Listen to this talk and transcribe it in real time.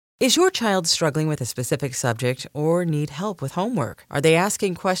Is your child struggling with a specific subject or need help with homework? Are they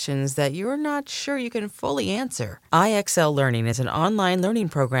asking questions that you're not sure you can fully answer? IXL Learning is an online learning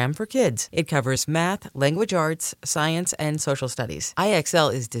program for kids. It covers math, language arts, science, and social studies.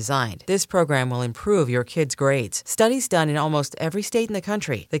 IXL is designed. This program will improve your kids' grades. Studies done in almost every state in the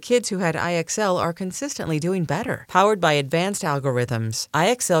country. The kids who had IXL are consistently doing better. Powered by advanced algorithms,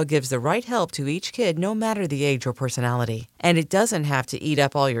 IXL gives the right help to each kid no matter the age or personality. And it doesn't have to eat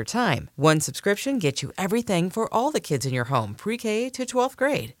up all your time. One subscription gets you everything for all the kids in your home, pre-K to 12th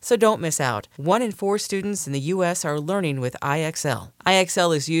grade. So don't miss out. 1 in 4 students in the U.S. are learning with IXL.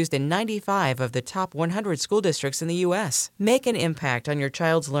 IXL is used in 95 of the top 100 school districts in the U.S. Make an impact on your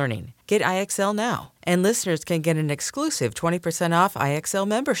child's learning. Get IXL now. And listeners can get an exclusive 20% off IXL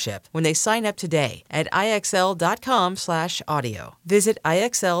membership when they sign up today at IXL.com/audio. Visit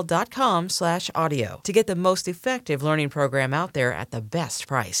IXL.com/audio to get the most effective learning program out there at the best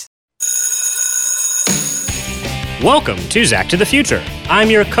price. Welcome to Zach to the Future. I'm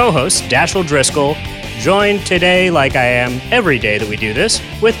your co-host, Dashiell Driscoll, joined today, like I am every day that we do this,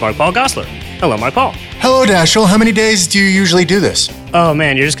 with Mark Paul Gosselaar. Hello, Mark Paul. Hello, Dashiell. How many days do you usually do this? Oh,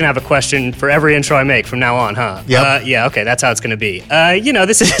 man, you're just going to have a question for every intro I make from now on, huh? Yep. Yeah, okay, that's how it's going to be.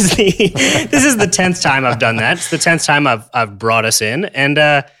 This is the 10th time I've done that. It's the 10th time I've brought us in. And,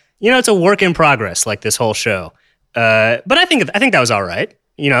 it's a work in progress, like this whole show. But I think that was all right,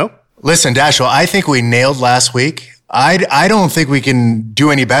 Listen, Dashiell, I think we nailed last week. I don't think we can do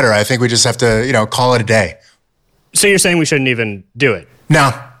any better. I think we just have to, call it a day. So you're saying we shouldn't even do it?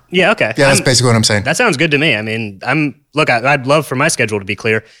 No. Yeah, okay. Yeah, that's basically what I'm saying. That sounds good to me. I mean, I'd love for my schedule to be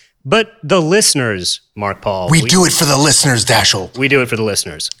clear, but the listeners, Mark Paul. We do it for the listeners, Dashiell. We do it for the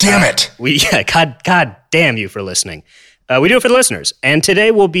listeners. Damn it. God damn you for listening. We do it for the listeners. And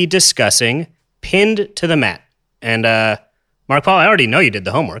today we'll be discussing Pinned to the Mat. And Mark Paul, I already know you did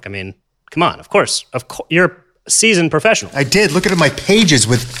the homework. I mean, come on, of course, you're a seasoned professional. I did. Look at my pages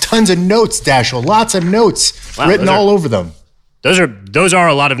with tons of notes, Dashiell. Lots of notes written all over them. Those are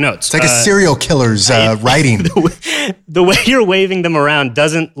a lot of notes. It's like a serial killer's writing. The way you're waving them around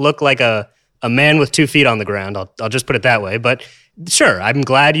doesn't look like a man with 2 feet on the ground. I'll just put it that way. But sure, I'm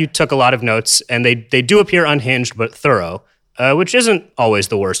glad you took a lot of notes, and they do appear unhinged but thorough, which isn't always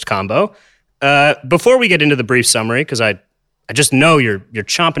the worst combo. Before we get into the brief summary, because I just know you're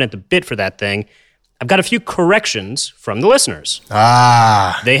chomping at the bit for that thing, I've got a few corrections from the listeners.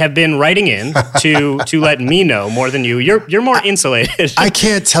 They have been writing in to let me know more than you. You're more insulated. I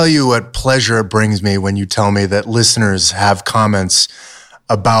can't tell you what pleasure it brings me when you tell me that listeners have comments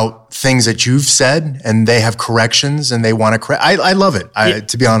about things that you've said and they have corrections and they want to correct. I love it,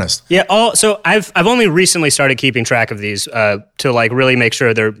 to be honest. Yeah. So I've only recently started keeping track of these to really make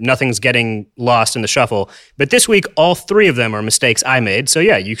sure nothing's getting lost in the shuffle. But this week, all 3 of them are mistakes I made. So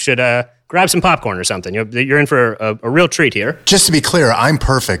yeah, you should grab some popcorn or something. You're in for a real treat here. Just to be clear, I'm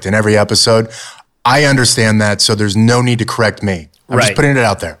perfect in every episode. I understand that, so there's no need to correct me. I'm just putting it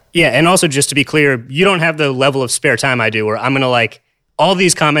out there. Yeah, and also just to be clear, you don't have the level of spare time I do where I'm going to all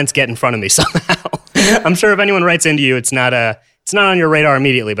these comments get in front of me somehow. I'm sure if anyone writes into you, it's not on your radar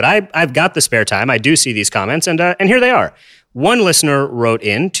immediately, but I've got the spare time. I do see these comments, and here they are. One listener wrote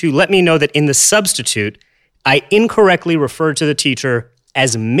in to let me know that in the substitute, I incorrectly referred to the teacher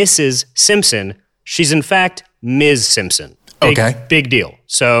as Mrs. Simpson. She's in fact Ms. Simpson. Big deal.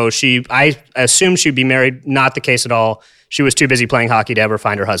 So I assumed she'd be married. Not the case at all. She was too busy playing hockey to ever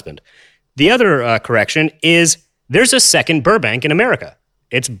find her husband. The other correction is there's a second Burbank in America.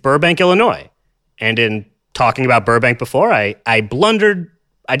 It's Burbank, Illinois. And in talking about Burbank before, I blundered.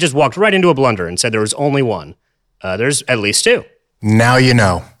 I just walked right into a blunder and said there was only one. There's at least 2. Now you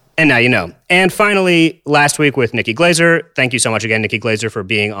know. And now you know. And finally, last week with Nikki Glazer. Thank you so much again, Nikki Glazer, for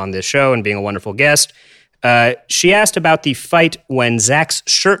being on this show and being a wonderful guest. She asked about the fight when Zach's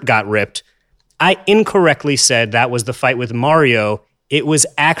shirt got ripped. I incorrectly said that was the fight with Mario. It was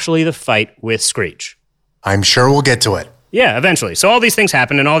actually the fight with Screech. I'm sure we'll get to it. Yeah, eventually. So all these things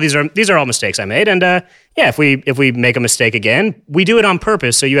happen, and all these are all mistakes I made. And if we make a mistake again, we do it on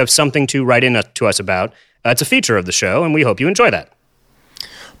purpose, so you have something to write in to us about. It's a feature of the show, and we hope you enjoy that.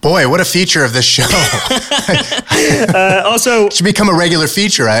 Boy, what a feature of this show. Also, it should become a regular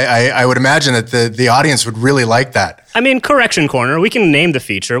feature. I would imagine that the audience would really like that. I mean, Correction Corner, we can name the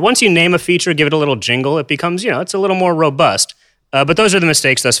feature. Once you name a feature, give it a little jingle, it becomes, it's a little more robust. But those are the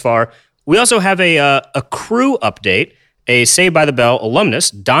mistakes thus far. We also have a crew update. A Saved by the Bell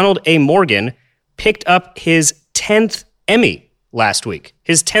alumnus, Donald A. Morgan, picked up his 10th Emmy last week.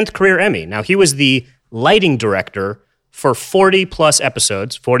 His 10th career Emmy. Now, he was the lighting director for 40 plus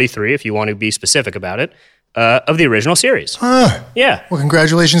episodes, 43 if you want to be specific about it. of the original series. Yeah. Well,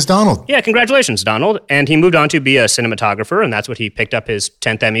 congratulations, Donald. Yeah, congratulations, Donald. And he moved on to be a cinematographer, and that's what he picked up his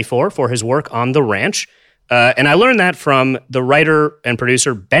 10th Emmy for his work on The Ranch. And I learned that from the writer and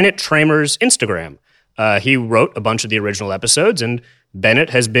producer Bennett Tramer's Instagram. He wrote a bunch of the original episodes, and Bennett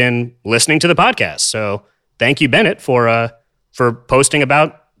has been listening to the podcast. So thank you, Bennett, for posting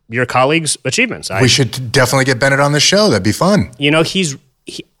about your colleagues' achievements. We should definitely get Bennett on the show. That'd be fun. You know,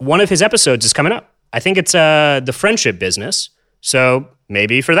 one of his episodes is coming up. I think it's the friendship business. So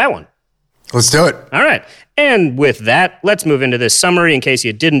maybe for that one. Let's do it. All right. And with that, let's move into this summary in case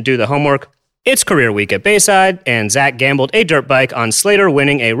you didn't do the homework. It's career week at Bayside, and Zach gambled a dirt bike on Slater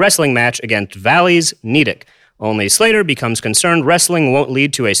winning a wrestling match against Valley's Nedick. Only Slater becomes concerned wrestling won't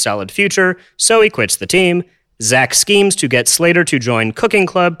lead to a solid future, so he quits the team. Zach schemes to get Slater to join Cooking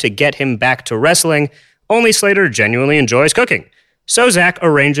Club to get him back to wrestling. Only Slater genuinely enjoys cooking. So Zach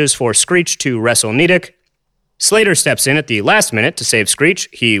arranges for Screech to wrestle Nedick. Slater steps in at the last minute to save Screech.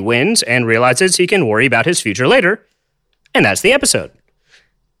 He wins and realizes he can worry about his future later. And that's the episode.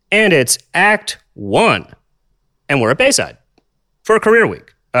 And it's Act 1. And we're at Bayside for a career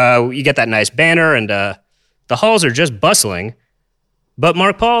week. You get that nice banner, and the halls are just bustling. But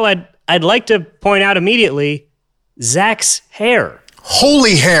Mark Paul, I'd like to point out immediately Zach's hair.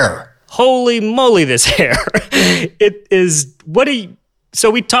 Holy hair. Holy moly, this hair. It is, so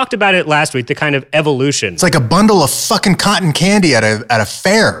we talked about it last week, the kind of evolution. It's like a bundle of fucking cotton candy at a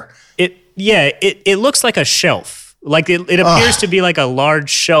fair. It looks like a shelf. Like it appears to be like a large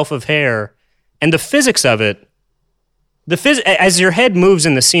shelf of hair. And the physics of it, as your head moves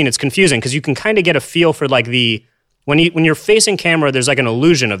in the scene, it's confusing because you can kind of get a feel for like when you're facing camera, there's like an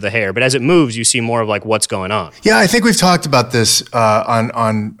illusion of the hair, but as it moves, you see more of like what's going on. Yeah, I think we've talked about this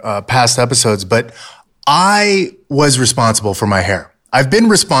on past episodes, but I was responsible for my hair. I've been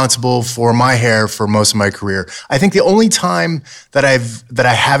responsible for my hair for most of my career. I think the only time that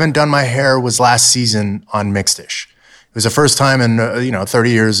I haven't done my hair was last season on Mixed-ish. It was the first time in 30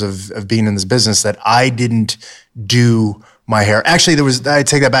 years of being in this business that I didn't do my hair. Actually, I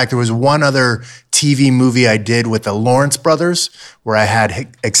take that back. There was one other TV movie I did with the Lawrence brothers where I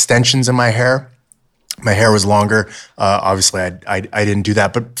had extensions in my hair. My hair was longer. Obviously, I didn't do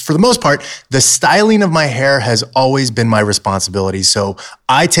that. But for the most part, the styling of my hair has always been my responsibility. So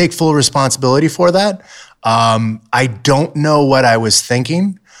I take full responsibility for that. I don't know what I was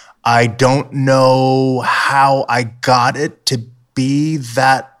thinking. I don't know how I got it to be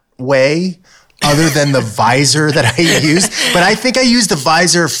that way, other than the visor that I used. But I think I used the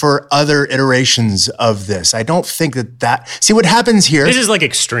visor for other iterations of this. I don't think that... See, what happens here... This is like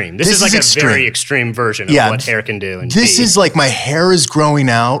extreme. This is like extreme. A very extreme version of what hair can do. This is like my hair is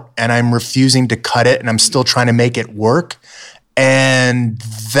growing out and I'm refusing to cut it and I'm still trying to make it work. And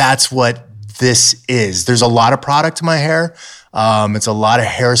that's what this is. There's a lot of product to my hair. It's a lot of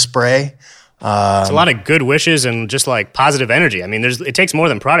hairspray. It's a lot of good wishes and just like positive energy. I mean, it takes more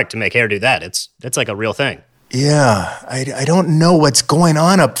than product to make hair do that. That's like a real thing. Yeah, I don't know what's going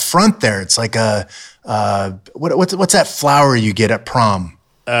on up front there. It's like what's that flower you get at prom?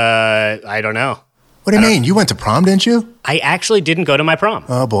 I don't know. What do you mean? You went to prom, didn't you? I actually didn't go to my prom.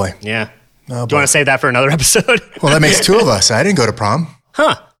 Oh boy. Yeah. Do you want to save that for another episode? Well, that makes two of us. I didn't go to prom.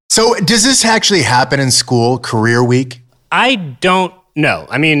 Huh. So does this actually happen in school, career week? I don't know.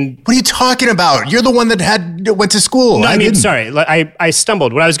 I mean... What are you talking about? You're the one that went to school. No, I mean, sorry. I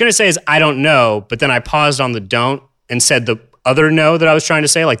stumbled. What I was going to say is I don't know, but then I paused on the don't and said the other no that I was trying to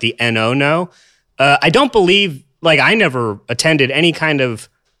say, like the N-O no. I don't believe... Like, I never attended any kind of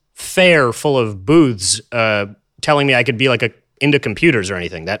fair full of booths telling me I could be like into computers or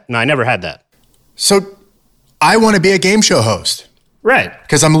anything. No, I never had that. So I want to be a game show host. Right.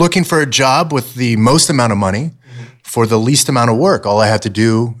 Because I'm looking for a job with the most amount of money for the least amount of work. All I have to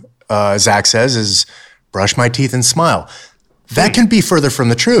do, Zach says, is brush my teeth and smile. That can be further from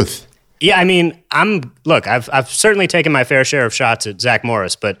the truth. Yeah, I mean, I've certainly taken my fair share of shots at Zach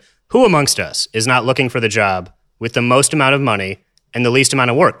Morris, but who amongst us is not looking for the job with the most amount of money and the least amount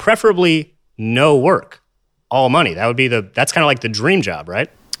of work? Preferably no work, all money. That's kind of like the dream job, right?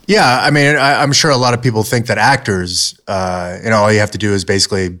 Yeah, I mean, I'm sure a lot of people think that actors, all you have to do is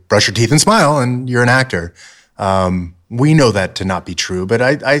basically brush your teeth and smile and you're an actor. We know that to not be true, but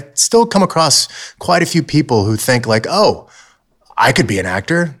I still come across quite a few people who think like, oh, I could be an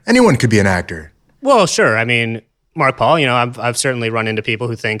actor. Anyone could be an actor. Well, sure. I mean, Mark Paul, I've certainly run into people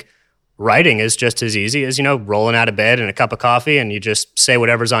who think writing is just as easy as, rolling out of bed and a cup of coffee and you just say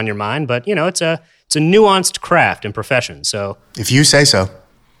whatever's on your mind. But, it's a nuanced craft and profession. So if you say so.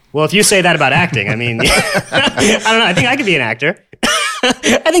 Well, if you say that about acting, I mean, I don't know. I think I could be an actor.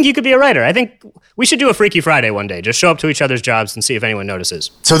 I think you could be a writer. I think we should do a Freaky Friday one day. Just show up to each other's jobs and see if anyone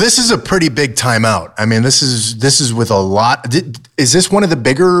notices. So this is a pretty big timeout. I mean, this is with a lot. Is this one of the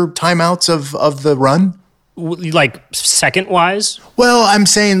bigger timeouts of the run? Like second-wise? Well, I'm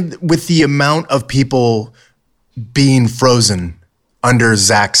saying with the amount of people being frozen under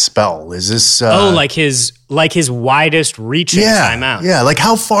Zach's spell. Is this like his widest reaching timeout? Yeah, like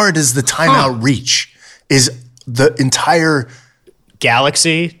how far does the timeout reach? Is the entire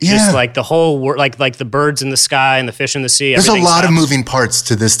galaxy just like the whole world, like the birds in the sky and the fish in the sea? There's a lot of moving parts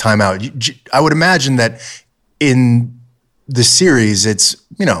to this timeout. I would imagine that in the series, it's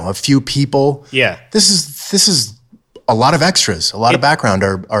a few people. Yeah, this is a lot of extras, a lot of background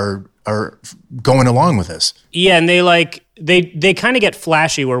are going along with this. Yeah, and they kind of get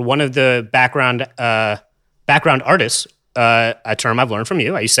flashy where one of the background artists, a term I've learned from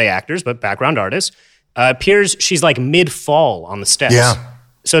you, I used to say actors, but background artists, appears, she's like mid-fall on the steps. Yeah.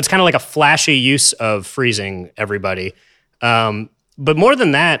 So it's kind of like a flashy use of freezing everybody. But more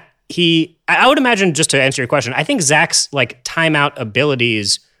than that, I would imagine, just to answer your question, I think Zach's like timeout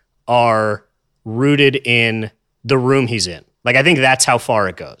abilities are rooted in the room he's in. Like, I think that's how far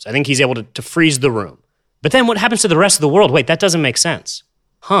it goes. I think he's able to freeze the room. But then what happens to the rest of the world? Wait, that doesn't make sense.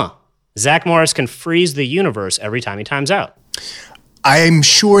 Zach Morris can freeze the universe every time he times out. I'm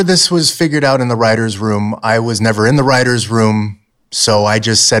sure this was figured out in the writer's room. I was never in the writer's room, so I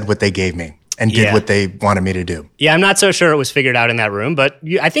just said what they gave me and did what they wanted me to do. Yeah, I'm not so sure it was figured out in that room, but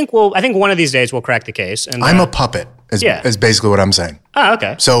I think one of these days we'll crack the case. And I'm a puppet, is basically what I'm saying. Oh,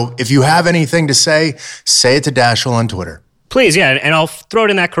 okay. So if you have anything to say it to Dashiell on Twitter. Please, yeah, and I'll throw it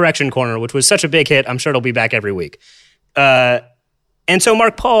in that correction corner, which was such a big hit. I'm sure it'll be back every week. And so,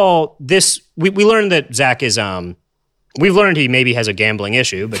 Mark Paul, we learned that Zach is we've learned he maybe has a gambling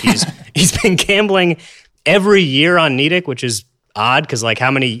issue, but he's been gambling every year on Nedick, which is odd because like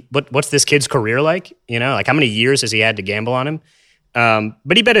what's this kid's career like? Like how many years has he had to gamble on him?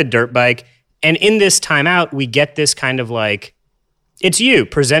 But he bet a dirt bike, and in this timeout, we get this kind of like it's you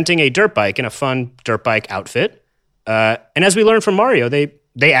presenting a dirt bike in a fun dirt bike outfit. And as we learned from Mario,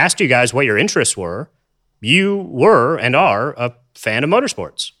 they asked you guys what your interests were. You were and are a fan of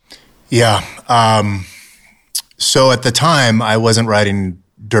motorsports. Yeah. So at the time, I wasn't riding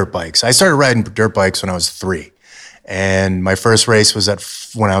dirt bikes. I started riding dirt bikes when I was 3. And my first race was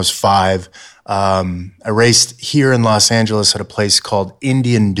when I was 5. I raced here in Los Angeles at a place called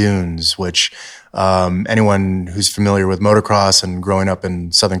Indian Dunes, which anyone who's familiar with motocross and growing up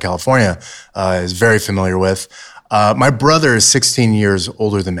in Southern California is very familiar with. My brother is 16 years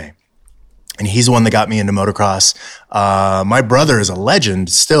older than me, and he's the one that got me into motocross. My brother is a legend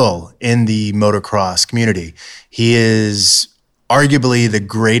still in the motocross community. He is arguably the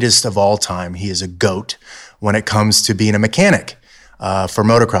greatest of all time. He is a GOAT when it comes to being a mechanic for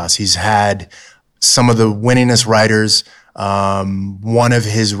motocross. He's had some of the winningest riders. One of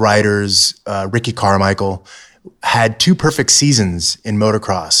his riders, Ricky Carmichael, had 2 perfect seasons in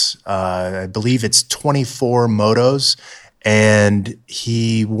motocross. I believe it's 24 motos, and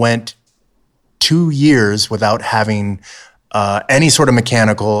he went 2 years without having any sort of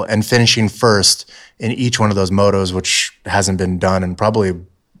mechanical and finishing first in each one of those motos, which hasn't been done and probably,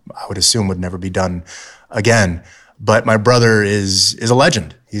 I would assume, would never be done again. But my brother is a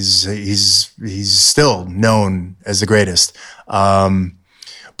legend. He's still known as the greatest.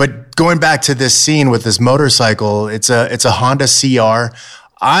 But going back to this scene with this motorcycle, it's a Honda CR.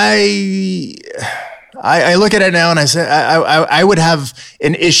 I look at it now and I say I would have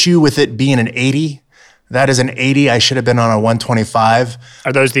an issue with it being an 80. That is an 80. I should have been on a 125.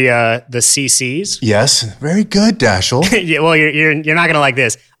 Are those the CCs? Yes, very good, Dashiell. Yeah, well, you're not gonna like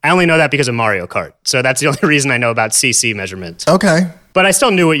this. I only know that because of Mario Kart, so that's the only reason I know about CC measurements. Okay. But I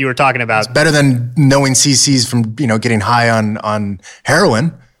still knew what you were talking about. It's better than knowing CCs from getting high on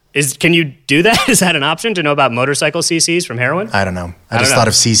heroin. Can you do that? Is that an option to know about motorcycle CCs from heroin? I don't know. I just thought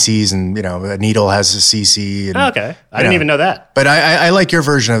of CCs, and a needle has a CC. And, okay, I didn't even know that. But I like your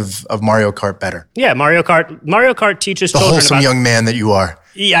version of Mario Kart better. Yeah, Mario Kart teaches children the wholesome young man that you are.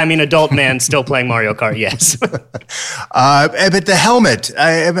 Yeah, I mean, adult man still playing Mario Kart. Yes. But the helmet,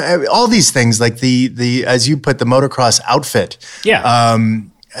 all these things, like the as you put the motocross outfit. Yeah.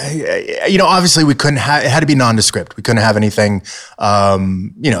 Obviously we couldn't have, it had to be nondescript. We couldn't have anything,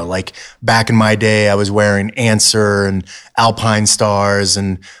 like back in my day, I was wearing Answer and Alpine Stars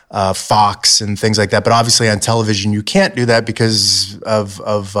and Fox and things like that. But obviously on television, you can't do that because of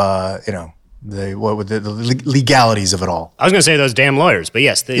the legalities of it all. I was going to say those damn lawyers, but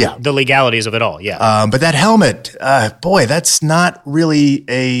yes, the legalities of it all. Yeah. But that helmet, boy, that's not really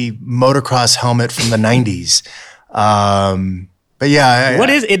a motocross helmet from the 90s. But yeah.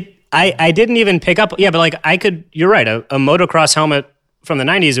 What is it? I didn't even pick up. Yeah, but like you're right. A motocross helmet from the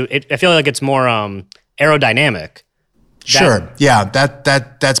 90s, I feel like it's more aerodynamic. Sure. Yeah.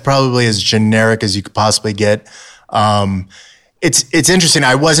 That's probably as generic as you could possibly get. It's interesting.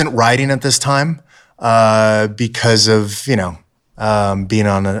 I wasn't riding at this time because of, being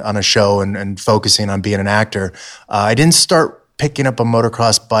on a show and focusing on being an actor. I didn't start picking up a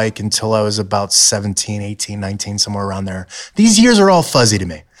motocross bike until I was about 17, 18, 19, somewhere around there. These years are all fuzzy to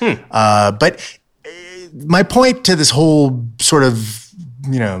me. But my point to this whole sort of,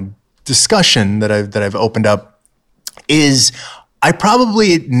 discussion that I've opened up is I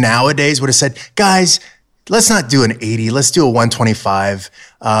probably nowadays would have said, guys, let's not do an 80. Let's do a 125.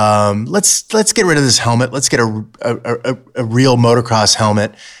 Let's get rid of this helmet. Let's get a real motocross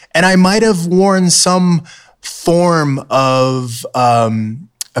helmet. And I might have worn some form of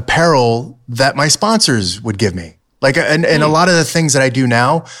apparel that my sponsors would give me. Like, and a lot of the things that I do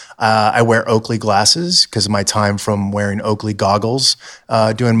now, I wear Oakley glasses because of my time from wearing Oakley goggles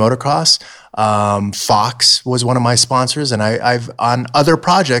doing motocross. Fox was one of my sponsors, and I've on other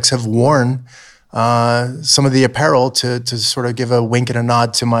projects have worn some of the apparel to sort of give a wink and a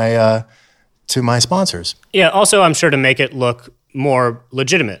nod to my sponsors. Yeah. Also, I'm sure to make it look more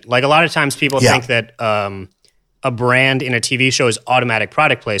legitimate. Like a lot of times people think that a brand in a TV show is automatic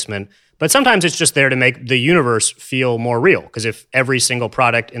product placement, but sometimes it's just there to make the universe feel more real. Because if every single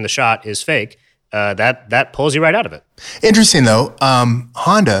product in the shot is fake, that pulls you right out of it. Interesting though,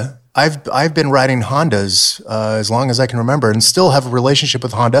 Honda. I've been riding Hondas as long as I can remember, and still have a relationship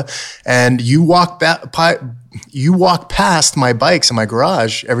with Honda. And you walk past my bikes in my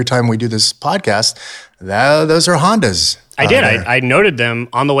garage every time we do this podcast. Those are Hondas. I did. I noted them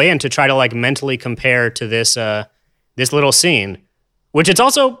on the way in to try to like mentally compare to this little scene. Which it's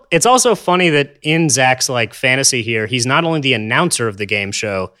also funny that in Zach's like fantasy here, he's not only the announcer of the game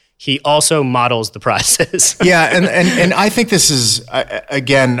show, he also models the prizes. Yeah, and I think this is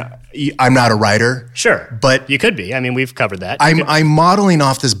again, I'm not a writer. Sure, but you could be. I mean, we've covered that. I'm modeling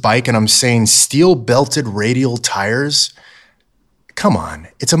off this bike, and I'm saying steel belted radial tires. Come on,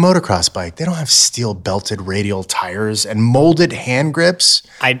 it's a motocross bike. They don't have steel belted radial tires and molded hand grips.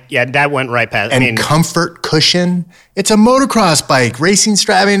 That went right past. And comfort cushion. It's a motocross bike, racing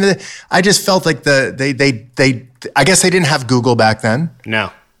strap. I mean, I just felt like they I guess they didn't have Google back then.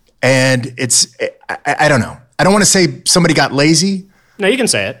 No. And I don't know. I don't want to say somebody got lazy. No, you can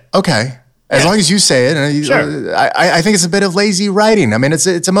say it. Okay. As long as you say it. And sure. I think it's a bit of lazy riding. I mean, it's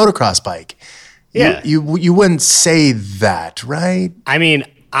a motocross bike. Yeah. You wouldn't say that, right? I mean,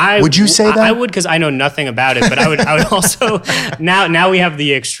 would you say that? I would, because I know nothing about it, but I would also, now we have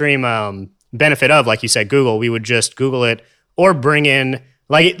the extreme benefit of, like you said, Google. We would just Google it or bring in,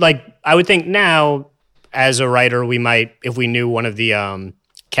 like I would think now as a writer, we might, if we knew one of the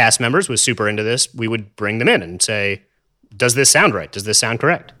cast members was super into this, we would bring them in and say, does this sound right? Does this sound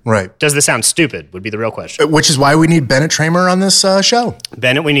correct? Right. Does this sound stupid would be the real question. Which is why we need Bennett Tramer on this show.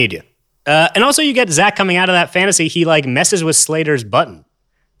 Bennett, we need you. And also you get Zach coming out of that fantasy. He like messes with Slater's button.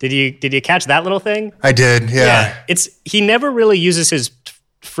 Did you catch that little thing? I did. Yeah. He never really uses his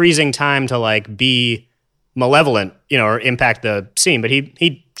freezing time to like be malevolent, or impact the scene, but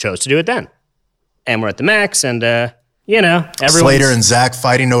he chose to do it then. And we're at the Max, and everyone. Slater and Zach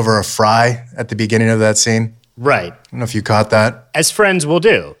fighting over a fry at the beginning of that scene. Right. I don't know if you caught that. As friends will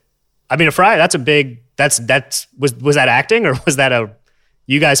do. I mean, a fry. Was that acting, or was that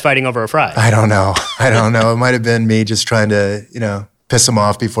you guys fighting over a fry? I don't know. It might have been me just trying to, piss him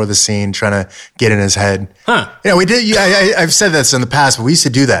off before the scene, trying to get in his head. Huh. We did. I've said this in the past, but we used to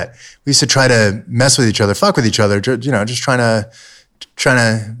do that. We used to try to mess with each other, fuck with each other, just trying to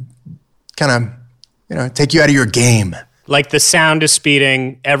kind of, take you out of your game. Like the sound is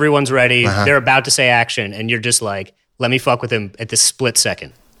speeding, everyone's ready, they're about to say action, and you're just like, let me fuck with him at this split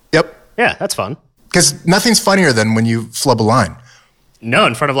second. Yep. Yeah, that's fun. Because nothing's funnier than when you flub a line. No,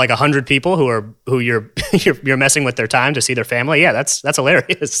 in front of like 100 people who you're messing with their time to see their family. Yeah, that's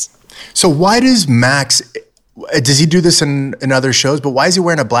hilarious. So why does Max? Does he do this in other shows? But why is he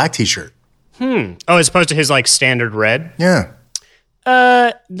wearing a black T-shirt? Oh, as opposed to his like standard red. Yeah.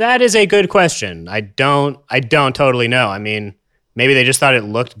 That is a good question. I don't totally know. I mean, maybe they just thought it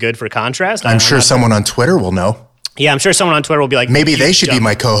looked good for contrast. I'm sure someone on Twitter will know. Yeah, I'm sure someone on Twitter will be like, maybe they should be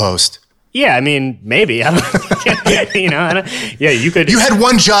my co-host. Yeah, I mean, maybe. I don't, you could. You had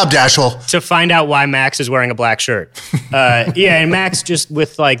one job, Dashel. To find out why Max is wearing a black shirt. And Max just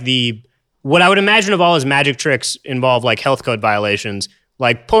with like what I would imagine of all his magic tricks involve like health code violations,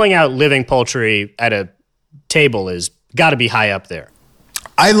 like pulling out living poultry at a table is got to be high up there.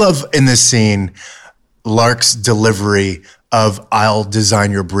 I love in this scene Lark's delivery of I'll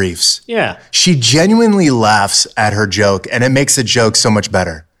design your briefs. Yeah. She genuinely laughs at her joke, and it makes the joke so much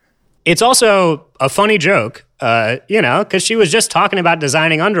better. It's also a funny joke, because she was just talking about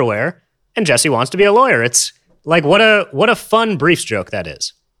designing underwear, and Jesse wants to be a lawyer. It's like, what a fun briefs joke that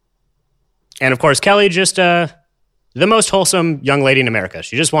is. And of course, Kelly just the most wholesome young lady in America.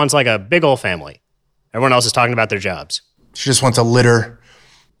 She just wants like a big old family. Everyone else is talking about their jobs. She just wants a litter.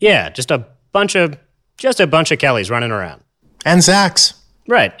 Yeah, just a bunch of Kellys running around. And Zach's.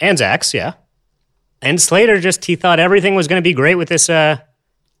 Right, and Zach's, yeah. And Slater he thought everything was going to be great with this.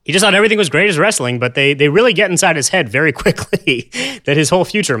 He just thought everything was great as wrestling, but they really get inside his head very quickly that his whole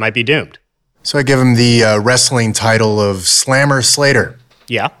future might be doomed. So I give him the wrestling title of Slammer Slater.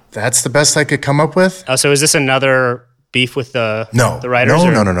 Yeah. That's the best I could come up with? Oh, so is this another beef with the writers?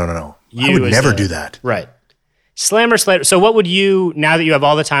 No. I would never do that. Right. Slammer Slater. So what would you, now that you have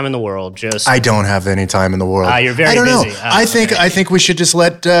all the time in the world, just... I don't have any time in the world. You're very busy. I don't know. I think we should just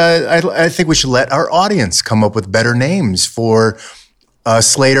let our audience come up with better names for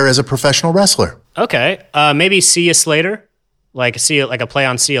Slater as a professional wrestler. Okay. Maybe See Ya Slater? Like a play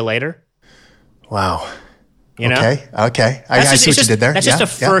on See Ya Later? Wow. You know? Okay. I see what you did there. That's just a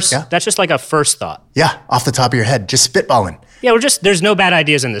first. Yeah. That's just like a first thought. Yeah, off the top of your head, just spitballing. Yeah, there's no bad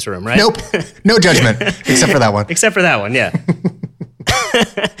ideas in this room, right? Nope. No judgment, except for that one. Except for that one, yeah.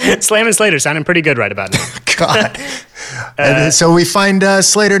 Slam and Slater sounding pretty good right about now. God. So we find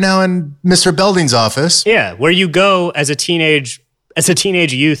Slater now in Mr. Belding's office. Yeah, where you go as a teenage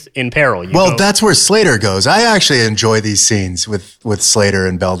youth in peril. That's where Slater goes. I actually enjoy these scenes with Slater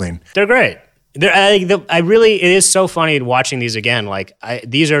and Belding. They're great. It is so funny watching these again.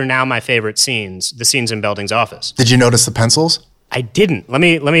 These are now my favorite scenes, the scenes in Belding's office. Did you notice the pencils? I didn't.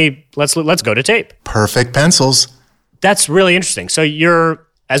 Let's go to tape. Perfect pencils. That's really interesting. So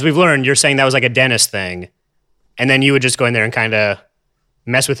as we've learned, you're saying that was like a dentist thing, and then you would just go in there and kind of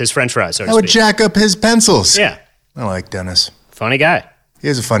mess with his French fries, so to speak. I would jack up his pencils. Yeah. I like Dennis. Funny guy. He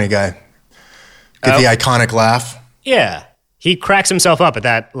is a funny guy. Get the iconic laugh. Yeah. He cracks himself up at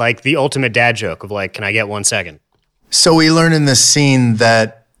that, like the ultimate dad joke of like, can I get 1 second? So we learn in this scene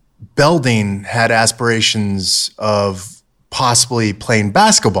that Belding had aspirations of possibly playing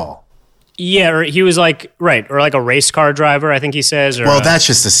basketball. Yeah, or he was like, right, or like a race car driver, I think he says. That's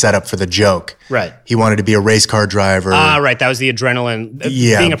just a setup for the joke. Right. He wanted to be a race car driver. Right, that was the adrenaline.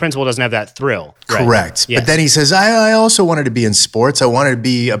 Yeah. Being a principal doesn't have that thrill. Correct. Right. Yes. But then he says, I also wanted to be in sports. I wanted to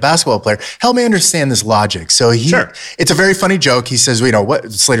be a basketball player. Help me understand this logic. So it's a very funny joke. He says,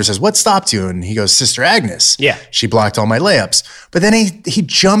 Slater says, what stopped you? And he goes, Sister Agnes. Yeah. She blocked all my layups. But then he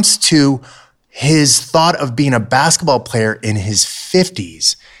jumps to his thought of being a basketball player in his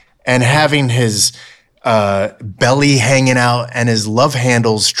 50s. And having his belly hanging out and his love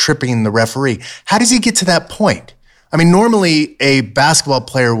handles tripping the referee. How does he get to that point? I mean, normally a basketball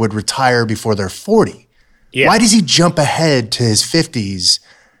player would retire before they're 40. Yeah. Why does he jump ahead to his 50s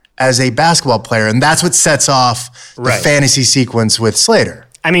as a basketball player? And that's what sets off the fantasy sequence with Slater.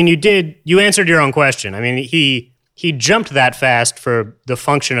 I mean, you answered your own question. I mean, he jumped that fast for the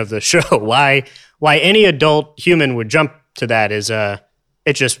function of the show. Why any adult human would jump to that is...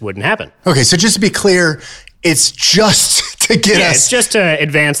 It just wouldn't happen. Okay, so just to be clear, it's just to get us... it's just to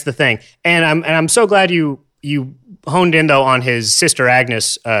advance the thing. And I'm so glad you honed in, though, on his Sister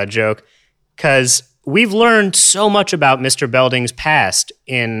Agnes joke, because we've learned so much about Mr. Belding's past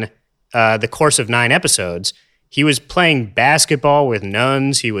in the course of 9 episodes. He was playing basketball with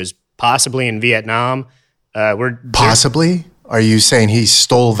nuns. He was possibly in Vietnam. Possibly? Are you saying he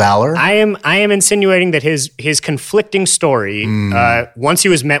stole valor? I am insinuating that his conflicting story, once he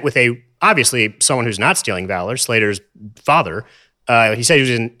was met with obviously someone who's not stealing valor, Slater's father, he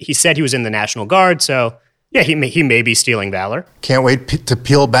said he was in the National Guard, so yeah, he may be stealing valor. Can't wait to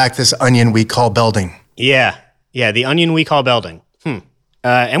peel back this onion we call Belding. Yeah, the onion we call Belding.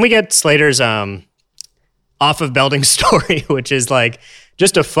 And we get Slater's off of Belding's story, which is like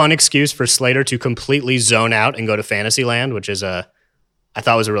just a fun excuse for Slater to completely zone out and go to Fantasyland, which is I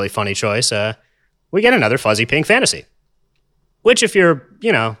thought was a really funny choice. We get another fuzzy pink fantasy, which if you're,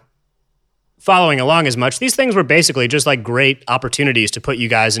 following along as much, these things were basically just like great opportunities to put you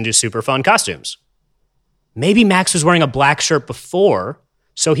guys into super fun costumes. Maybe Max was wearing a black shirt before,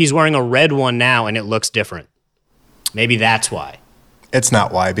 so he's wearing a red one now and it looks different. Maybe that's why. It's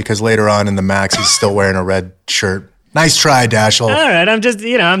not why, because later on in the Max, he's still wearing a red shirt. Nice try, Dashel. All right, I'm just,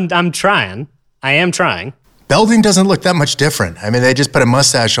 I'm trying. I am trying. Belding doesn't look that much different. I mean, they just put a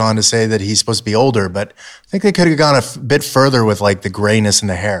mustache on to say that he's supposed to be older, but I think they could have gone a bit further with like the grayness in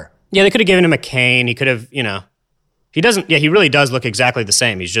the hair. Yeah, they could have given him a cane. He could have, he really does look exactly the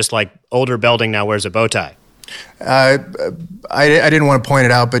same. He's just like older Belding now wears a bow tie. I didn't want to point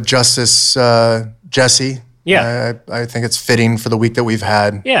it out, but Justice Jesse. Yeah. I think it's fitting for the week that we've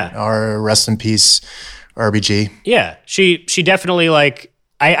had. Yeah. Our rest in peace, RBG. Yeah. She definitely like,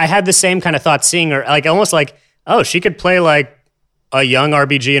 I had the same kind of thought seeing her, like almost like, oh, she could play like a young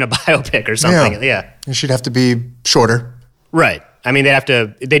RBG in a biopic or something. Yeah. And she'd have to be shorter. Right. I mean,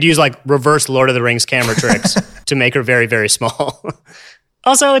 they'd use like reverse Lord of the Rings camera tricks to make her very, very small.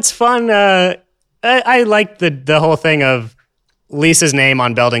 Also, it's fun. I like the whole thing of Lisa's name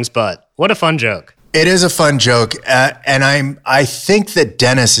on Belding's butt. What a fun joke. It is a fun joke. And I think that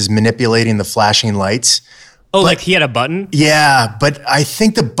Dennis is manipulating the flashing lights. Oh, like he had a button? Yeah, but I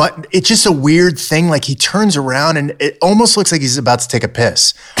think the button, it's just a weird thing. Like he turns around and it almost looks like he's about to take a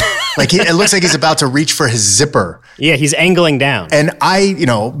piss. Like it looks like he's about to reach for his zipper. Yeah, he's angling down. And I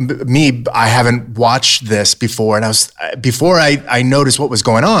haven't watched this before. And before I noticed what was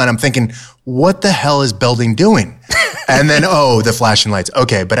going on, I'm thinking, what the hell is Belding doing? And then, the flashing lights.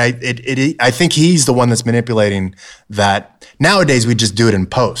 Okay, but I think he's the one that's manipulating that. Nowadays, we just do it in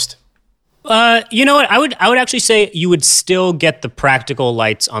post. You know what? I would actually say you would still get the practical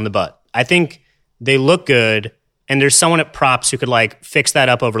lights on the butt. I think they look good, and there's someone at props who could like fix that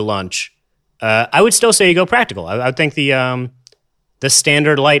up over lunch. I would still say you go practical. I would think the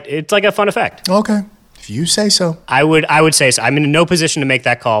standard light, it's like a fun effect. Okay, if you say so. I would say so. I'm in no position to make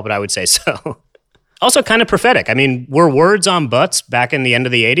that call, but I would say so. Also, kind of prophetic. I mean, were words on butts back in the end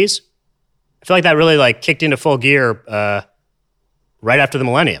of the 80s? I feel like that really like kicked into full gear right after the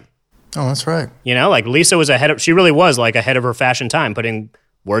millennium. Oh, that's right. You know, like Lisa was she really was like ahead of her fashion time, putting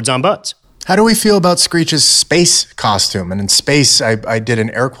words on butts. How do we feel about Screech's space costume? And in space, I did in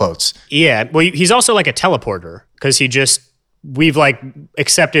air quotes. Yeah, well, he's also like a teleporter because we've like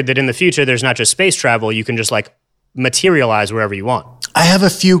accepted that in the future, there's not just space travel. You can just like materialize wherever you want. I have a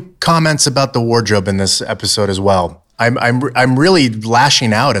few comments about the wardrobe in this episode as well. I'm really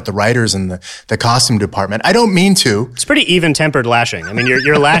lashing out at the writers and the costume department. I don't mean to. It's pretty even-tempered lashing. I mean,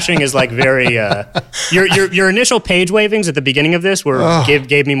 your lashing is like very. Your initial page wavings at the beginning of this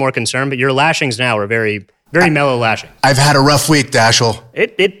gave me more concern, but your lashings now are very, very mellow lashing. I've had a rough week, Dashel.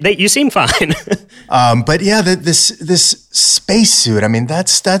 You seem fine. But yeah, this spacesuit. I mean,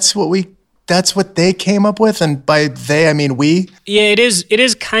 that's what they came up with, and by they I mean we. Yeah, it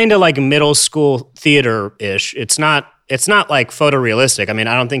is kind of like middle school theater-ish. It's not like photorealistic. I mean,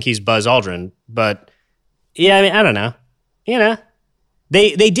 I don't think he's Buzz Aldrin, but yeah, I mean, I don't know. You know,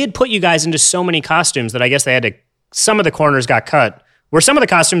 they did put you guys into so many costumes that I guess they had to. Some of the corners got cut. Where some of the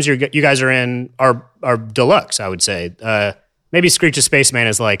costumes you guys are in are deluxe, I would say. Maybe Screech the Spaceman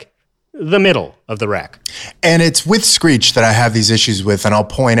is like the middle of the rack. And it's with Screech that I have these issues with, and I'll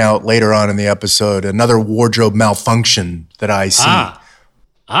point out later on in the episode another wardrobe malfunction that I see.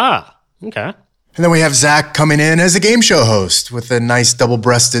 Okay. And then we have Zach coming in as a game show host with a nice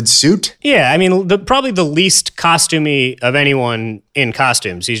double-breasted suit. Yeah, I mean, probably the least costumey of anyone in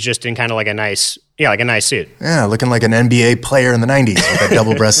costumes. He's just in kind of like a nice suit. Yeah, looking like an NBA player in the 90s with a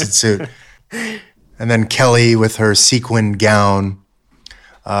double-breasted suit. And then Kelly with her sequin gown.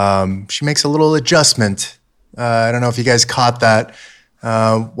 She makes a little adjustment. I don't know if you guys caught that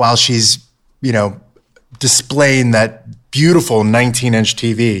while she's, displaying that beautiful 19-inch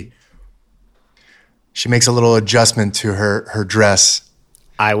TV. She makes a little adjustment to her dress.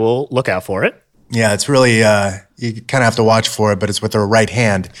 I will look out for it. Yeah, it's really, you kind of have to watch for it, but it's with her right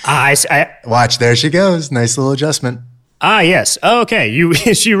hand. Watch, there she goes. Nice little adjustment. Yes. Oh, okay.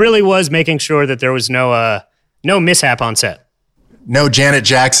 She really was making sure that there was no mishap on set. No Janet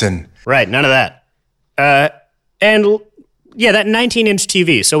Jackson. Right, none of that. And yeah, that 19-inch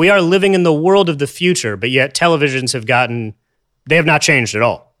TV. So we are living in the world of the future, but yet televisions they have not changed at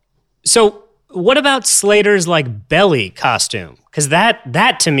all. So what about Slater's like belly costume? Because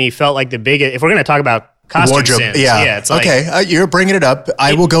that to me felt like the biggest, if we're going to talk about costume wardrobe, sins. yeah. It's like, okay, you're bringing it up.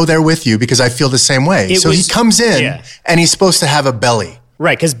 I will go there with you because I feel the same way. So he comes in and he's supposed to have a belly.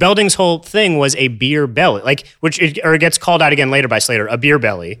 Right, because Belding's whole thing was a beer belly, it gets called out again later by Slater, a beer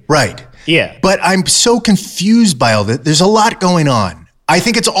belly. Right. Yeah. But I'm so confused by all that. There's a lot going on. I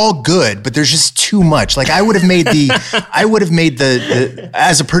think it's all good, but there's just too much. Like I would have made the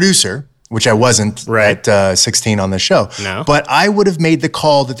as a producer, which I wasn't at 16 on the show. No. But I would have made the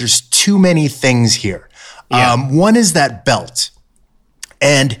call that there's too many things here. Yeah. One is that belt.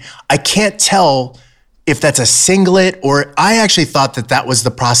 And I can't tell if that's a singlet or I actually thought that was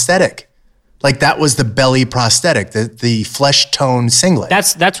the prosthetic. Like that was the belly prosthetic, the flesh tone singlet.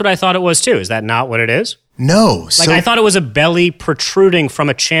 That's what I thought it was too. Is that not what it is? No. Like I thought it was a belly protruding from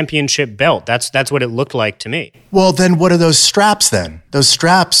a championship belt. That's what it looked like to me. Well, then what are those straps then? Those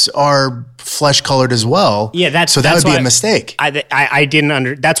straps are flesh colored as well. Yeah, that would be a mistake. I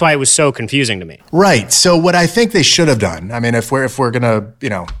didn't that's why it was so confusing to me. Right. So what I think they should have done, I mean, if we're gonna,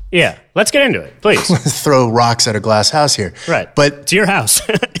 Yeah, let's get into it, please. throw rocks at a glass house here. Right. But it's your house.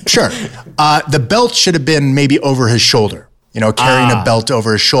 Sure. The belt should have been maybe over his shoulder. Carrying a belt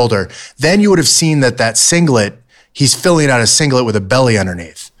over his shoulder. Then you would have seen that singlet, he's filling out a singlet with a belly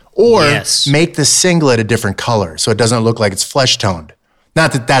underneath. Or make the singlet a different color so it doesn't look like it's flesh toned.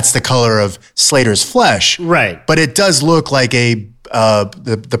 Not that that's the color of Slater's flesh. Right. But it does look like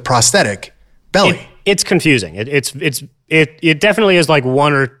the prosthetic belly. It's confusing. It definitely is like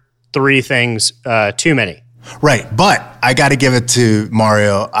one or three things too many. Right, but I got to give it to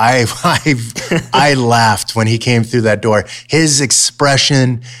Mario. I laughed when he came through that door. His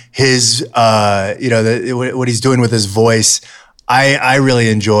expression, his what he's doing with his voice. I really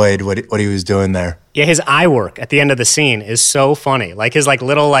enjoyed what he was doing there. Yeah, his eye work at the end of the scene is so funny. Like his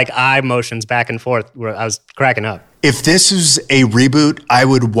little eye motions back and forth. Where I was cracking up. If this was a reboot, I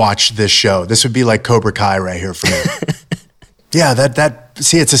would watch this show. This would be like Cobra Kai right here for me. Yeah,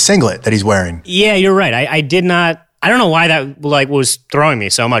 see, it's a singlet that he's wearing. Yeah, you're right. I did not. I don't know why that was throwing me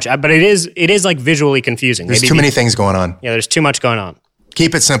so much, but it is like visually confusing. There's too many things going on. Yeah, there's too much going on.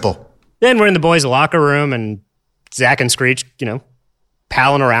 Keep it simple. Then we're in the boys' locker room, and Zach and Screech,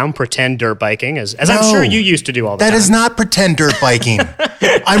 palling around, pretend dirt biking, as I'm sure you used to do all the time. That is not pretend dirt biking.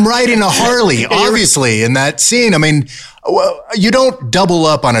 I'm riding a Harley, obviously, in that scene. I mean, you don't double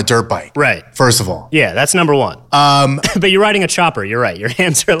up on a dirt bike. Right. First of all. Yeah, that's number one. But you're riding a chopper. You're right. Your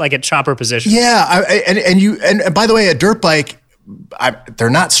hands are like at chopper position. Yeah, and by the way, a dirt bike, they're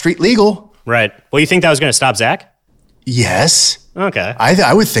not street legal. Right. Well, you think that was going to stop Zach? Yes. Okay.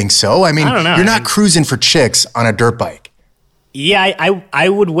 I would think so. I mean, I don't know. You're not cruising for chicks on a dirt bike. Yeah, I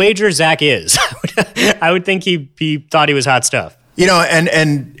would wager Zach is. I would think he thought he was hot stuff.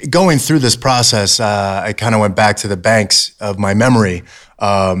 And going through this process, I kind of went back to the banks of my memory.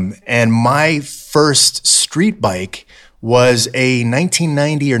 And my first street bike was a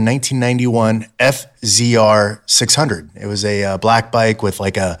 1990 or 1991 FZR 600. It was a black bike with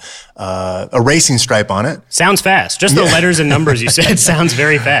like a racing stripe on it. Sounds fast. Just the letters and numbers you said sounds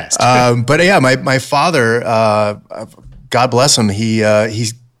very fast. But yeah, my father, God bless him, he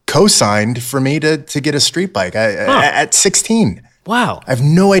co-signed for me to get a street bike at 16. Wow. I have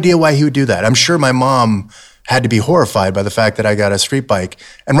no idea why he would do that. I'm sure my mom had to be horrified by the fact that I got a street bike,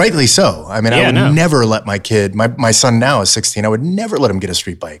 and rightly so. I mean, I would never let my kid, my son now is 16, I would never let him get a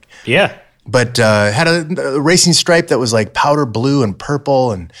street bike. Yeah. But had a racing stripe that was like powder blue and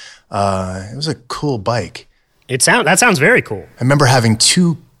purple, and it was a cool bike. That sounds very cool. I remember having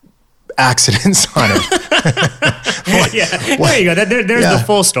 2 accidents on it. There you go. There's the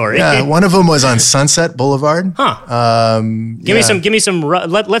full story. Yeah, one of them was on Sunset Boulevard. Give me some.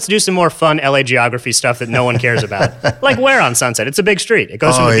 Let's do some more fun LA geography stuff that no one cares about. Like where on Sunset? It's a big street. It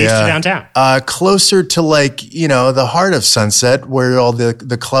goes from the beach to downtown. Closer to the heart of Sunset, where all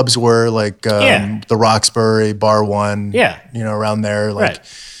the clubs were, like the Roxbury, Bar One. Yeah, around there. Right.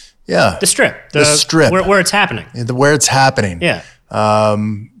 Yeah. The Strip. The Strip. Where it's happening. Where it's happening. Yeah.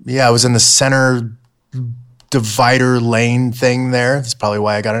 I was in the center divider lane thing there. That's probably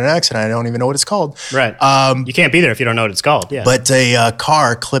why I got in an accident. I don't even know what it's called. Right. You can't be there if you don't know what it's called. Yeah. But a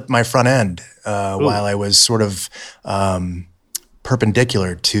car clipped my front end while I was sort of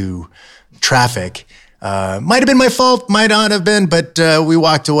perpendicular to traffic. Might have been my fault, might not have been, but we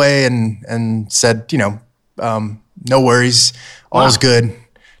walked away and said, no worries, all's good.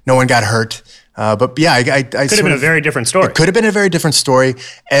 No one got hurt. But yeah, I could have been a very different story. It could have been a very different story.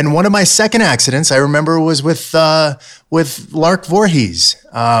 And one of my second accidents, I remember, was with Lark Voorhees.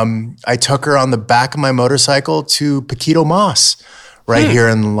 I took her on the back of my motorcycle to Paquito Moss, right here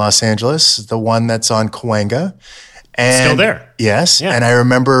in Los Angeles, the one that's on Cahuenga. And still there. Yes. Yeah. And I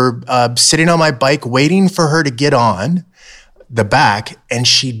remember sitting on my bike, waiting for her to get on the back, and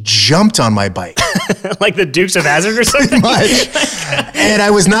she jumped on my bike. Like the Dukes of Hazzard or something? Pretty much. And I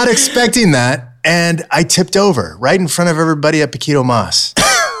was not expecting that. And I tipped over right in front of everybody at Paquito Moss.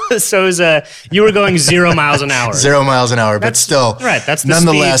 So it was, you were going 0 miles an hour. 0 miles an hour, but still. Right, that's the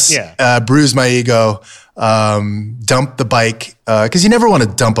nonetheless, speed. Yeah. Bruised my ego, dumped the bike, because you never want to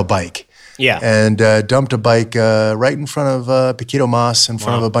dump a bike. Yeah. And dumped a bike right in front of Paquito Moss, in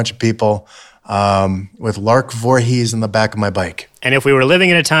front of a bunch of people, with Lark Voorhees in the back of my bike. And if we were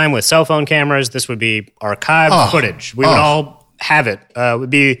living in a time with cell phone cameras, this would be archived footage. We would all have it. It would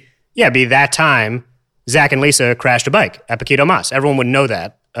be that time Zach and Lisa crashed a bike at Paquito Moss. Everyone would know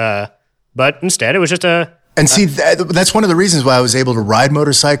that. But instead, it was just And see, that's one of the reasons why I was able to ride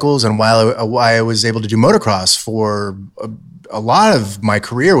motorcycles and why I was able to do motocross for a lot of my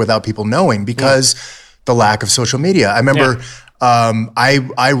career without people knowing, because the lack of social media. I remember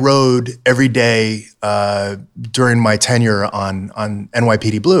I rode every day during my tenure on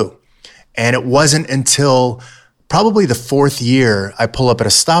NYPD Blue. And it wasn't until probably the fourth year I pull up at a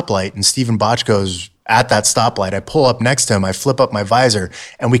stoplight and Stephen Bochco's at that stoplight. I pull up next to him, I flip up my visor,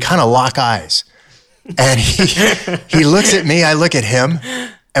 and we kind of lock eyes. And he looks at me, I look at him,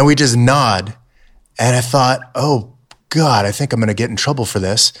 and we just nod. And I thought, oh God, I think I'm gonna get in trouble for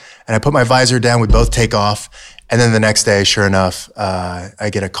this. And I put my visor down, we both take off. And then the next day, sure enough, I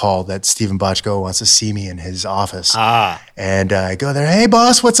get a call that Stephen Bochco wants to see me in his office. And I go there, hey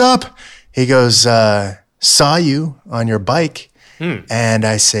boss, what's up? He goes, saw you on your bike. And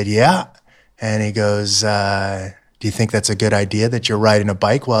I said, yeah. And he goes, do you think that's a good idea that you're riding a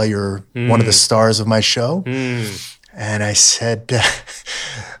bike while you're one of the stars of my show? And I said,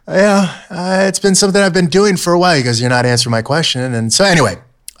 yeah, it's been something I've been doing for a while. He goes, you're not answering my question. And so anyway,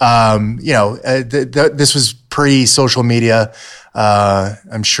 this was pre-social media.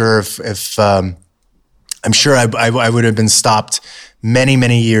 I'm sure if I would have been stopped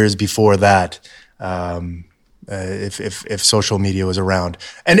many years before that. If social media was around,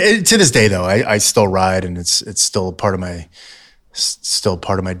 and to this day though, I still ride, and it's still part of my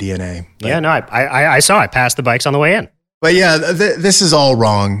DNA. But, yeah, no, I passed the bikes on the way in. But yeah, this is all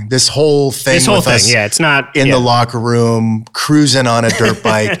wrong. This whole thing, yeah, it's not in the locker room cruising on a dirt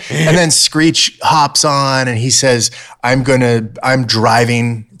bike, and then Screech hops on and he says, "I'm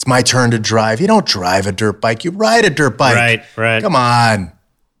driving. It's my turn to drive." You don't drive a dirt bike. You ride a dirt bike. Right. Come on.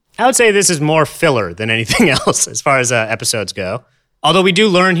 I would say this is more filler than anything else as far as episodes go. Although we do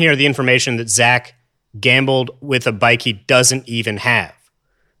learn here the information that Zach gambled with a bike he doesn't even have,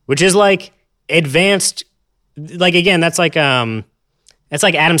 which is like advanced. Like again, that's like Adam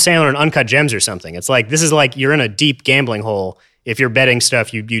Sandler in Uncut Gems or something. It's like this is like you're in a deep gambling hole if you're betting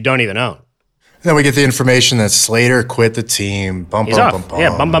stuff you don't even own. Then we get the information that Slater quit the team. He's off.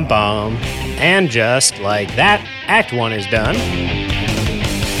 Yeah, bum bum bum. And just like that, Act 1 is done.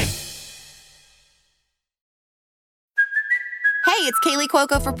 Hey, it's Kaylee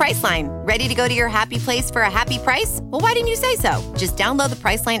Cuoco for Priceline. Ready to go to your happy place for a happy price? Well, why didn't you say so? Just download the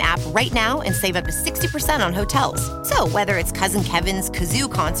Priceline app right now and save up to 60% on hotels. So whether it's Cousin Kevin's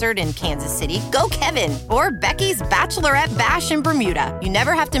Kazoo Concert in Kansas City, go Kevin, or Becky's Bachelorette Bash in Bermuda, you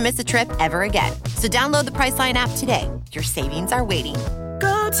never have to miss a trip ever again. So download the Priceline app today. Your savings are waiting.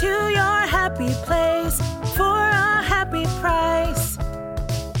 Go to your happy place for a happy price.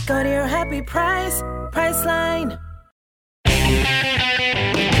 Go to your happy price, Priceline.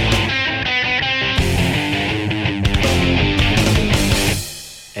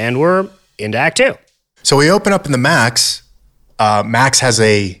 And we're into Act 2. So we open up in the Max. Max has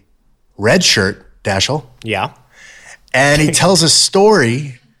a red shirt, Dashel. Yeah. And he tells a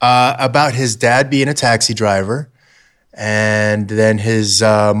story about his dad being a taxi driver. And then his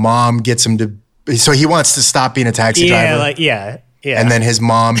mom gets him to... So he wants to stop being a taxi driver. Yeah. And then his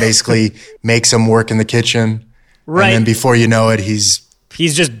mom basically makes him work in the kitchen. Right. And then before you know it, he's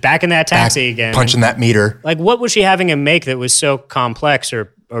just back in that taxi again. Punching that meter. Like, what was she having him make that was so complex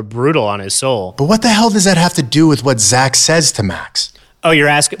or brutal on his soul? But what the hell does that have to do with what Zach says to Max? Oh, you're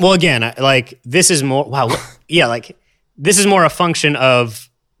asking? Well, again, like, this is more... Wow. Yeah, like, this is more a function of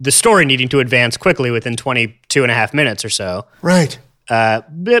the story needing to advance quickly within 22 and a half minutes or so. Right.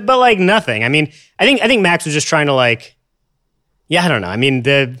 But like, nothing. I mean, I think Max was just trying to, like... Yeah, I don't know. I mean,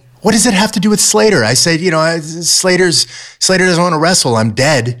 What does it have to do with Slater? I said, Slater doesn't want to wrestle. I'm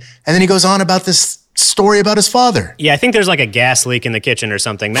dead. And then he goes on about this story about his father. Yeah, I think there's like a gas leak in the kitchen or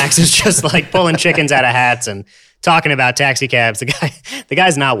something. Max is just like pulling chickens out of hats and talking about taxi cabs. The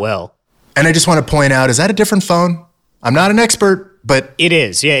guy's not well. And I just want to point out, is that a different phone? I'm not an expert, but... It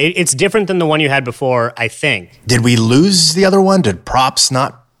is, yeah. It's different than the one you had before, I think. Did we lose the other one? Did props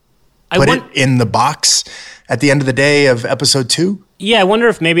not put it in the box at the end of the day of episode 2? Yeah, I wonder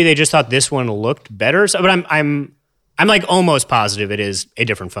if maybe they just thought this one looked better. So, but I'm like almost positive it is a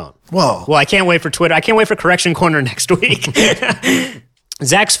different phone. Whoa. Well, I can't wait for Twitter. I can't wait for Correction Corner next week.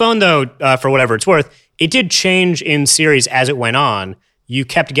 Zach's phone, though, for whatever it's worth, it did change in series as it went on. You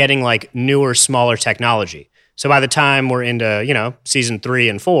kept getting like newer, smaller technology. So by the time we're into, season 3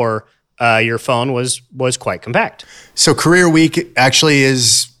 and 4, your phone was quite compact. So career week actually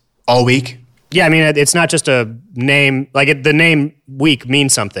is all week? Yeah, I mean, it's not just a name. Like, the name week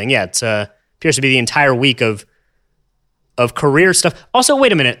means something. Yeah, it appears to be the entire week of career stuff. Also,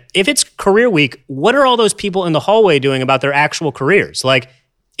 wait a minute. If it's career week, what are all those people in the hallway doing about their actual careers? Like,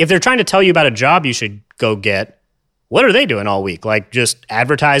 if they're trying to tell you about a job you should go get, what are they doing all week? Like just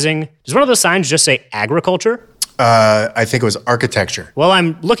advertising? Does one of those signs just say agriculture? I think it was architecture. Well,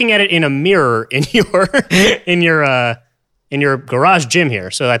 I'm looking at it in a mirror in your in your garage gym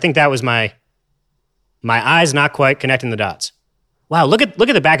here. So I think that was my eyes not quite connecting the dots. Wow, look at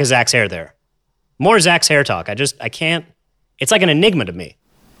the back of Zach's hair there. More Zach's hair talk. I can't. It's like an enigma to me.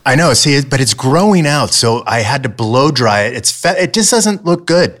 I know, but it's growing out, so I had to blow dry it. It just doesn't look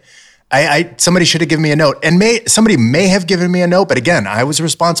good. Somebody should have given me a note, and somebody may have given me a note, but again, I was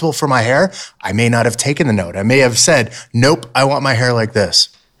responsible for my hair. I may not have taken the note. I may have said, nope, I want my hair like this.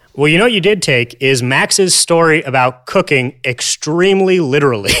 Well, you know what you did take is Max's story about cooking extremely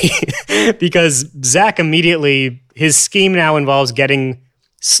literally because Zach immediately, his scheme now involves getting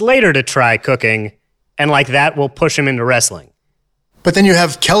Slater to try cooking, and like that will push him into wrestling. But then you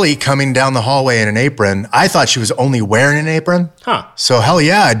have Kelly coming down the hallway in an apron. I thought she was only wearing an apron. Huh. So hell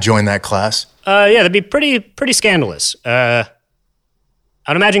yeah, I'd join that class. Yeah, that'd be pretty scandalous. I'd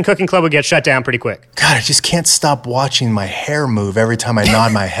imagine Cooking Club would get shut down pretty quick. God, I just can't stop watching my hair move every time I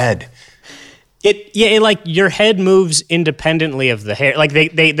nod my head. It like your head moves independently of the hair. Like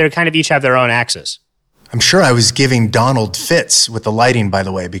they kind of each have their own axis. I'm sure I was giving Donald fits with the lighting, by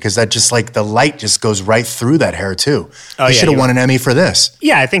the way, because that just like the light just goes right through that hair too. He should have won an Emmy for this.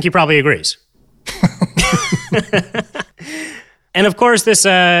 Yeah, I think he probably agrees. And of course, this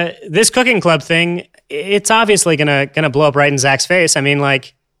Cooking Club thing, it's obviously gonna blow up right in Zach's face. I mean,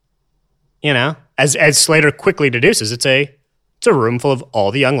 like, you know, as Slater quickly deduces, it's a room full of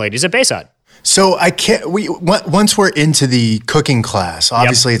all the young ladies at Bayside. So once we're into the cooking class,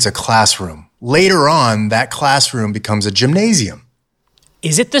 obviously It's a classroom. Later on, that classroom becomes a gymnasium.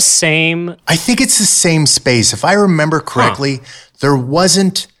 Is it the same? I think it's the same space. If I remember correctly,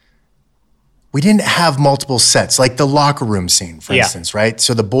 we didn't have multiple sets, like the locker room scene, for instance, right?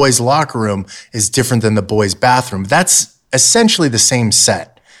 So the boys' locker room is different than the boys' bathroom. That's essentially the same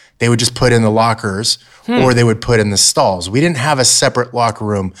set. They would just put in the lockers or they would put in the stalls. We didn't have a separate locker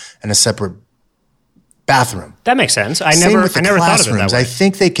room and a separate bathroom. That makes sense. I never thought of it that way. I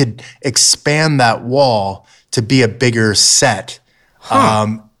think they could expand that wall to be a bigger set.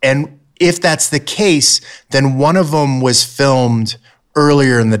 And if that's the case, then one of them was filmed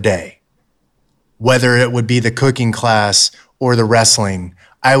earlier in the day, whether it would be the cooking class or the wrestling.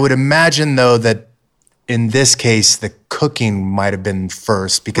 I would imagine, though, that in this case, the cooking might have been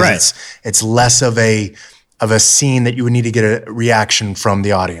first because it's less of a scene that you would need to get a reaction from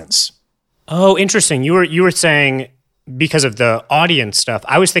the audience. Oh, interesting. You were saying because of the audience stuff.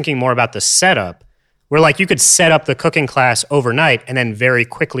 I was thinking more about the setup, where like you could set up the cooking class overnight and then very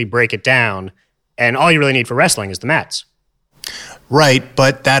quickly break it down, and all you really need for wrestling is the mats. Right,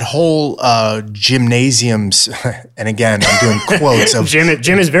 but that whole gymnasiums, and again, I'm doing quotes of...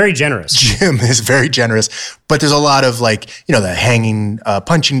 Jim is very generous. Jim is very generous, but there's a lot of like, you know, the hanging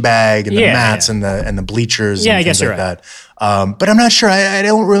punching bag and the mats and the bleachers and things like that. But I'm not sure. I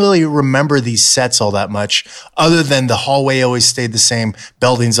don't really remember these sets all that much, other than the hallway always stayed the same.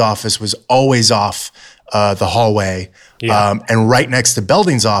 Belding's office was always off the hallway. Yeah. And right next to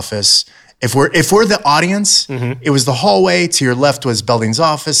Belding's office, if we're the audience, it was the hallway. To your left was Belding's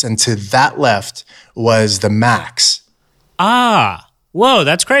office, and to that left was the Max. Ah, whoa,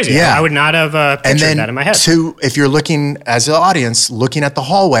 that's crazy. Yeah. I would not have pictured that in my head. If you're looking as an audience, looking at the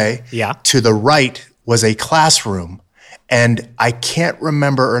hallway, to the right was a classroom. And I can't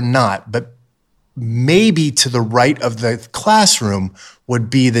remember or not, but maybe to the right of the classroom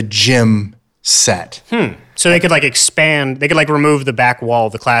would be the gym set. So they could like expand, they could like remove the back wall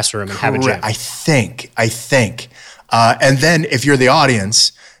of the classroom and have a gym. I think. And then if you're the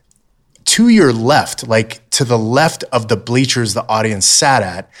audience, to your left, like to the left of the bleachers the audience sat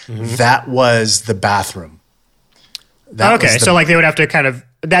at, that was the bathroom. So like they would have to kind of,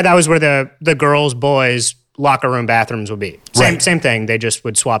 that was where the girls, boys, locker room bathrooms would be. Same thing. They just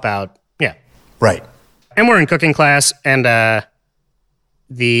would swap out. Yeah. Right. And we're in cooking class, and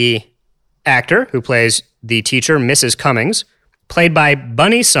the actor who plays the teacher, Mrs. Cummings, played by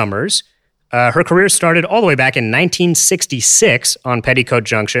Bunny Summers. Her career started all the way back in 1966 on Petticoat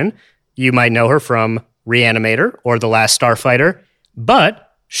Junction. You might know her from Reanimator or The Last Starfighter,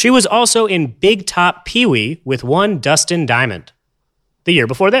 but she was also in Big Top Pee-wee with one Dustin Diamond the year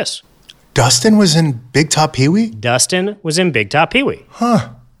before this. Dustin was in Big Top Pee-wee? Dustin was in Big Top Pee-wee. Huh.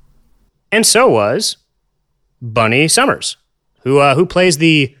 And so was Bunny Summers, who plays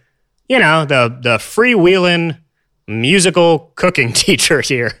the freewheeling musical cooking teacher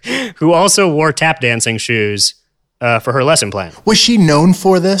here, who also wore tap dancing shoes for her lesson plan. Was she known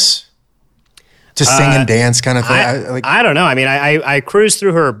for this? Just sing and dance kind of thing? I don't know. I mean, I cruised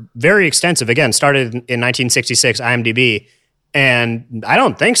through her very extensive, again, started in 1966 IMDb, and I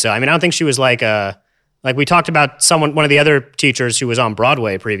don't think so. I mean, I don't think she was like we talked about one of the other teachers who was on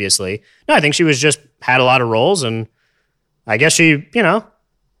Broadway previously. No, I think she was just had a lot of roles, and I guess she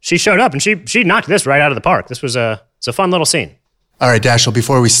showed up and she knocked this right out of the park. This was it's a fun little scene. All right, Dashiell,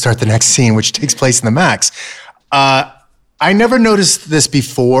 before we start the next scene, which takes place in the Max, I never noticed this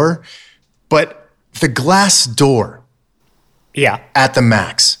before, but the glass door at the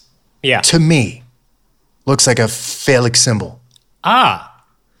Max, to me, looks like a phallic symbol. Ah.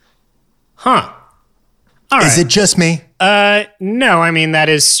 Huh. All right. Is it just me? No, I mean, that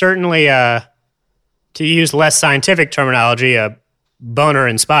is certainly, to use less scientific terminology, boner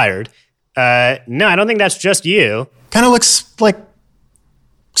inspired. No, I don't think that's just you. Kind of looks like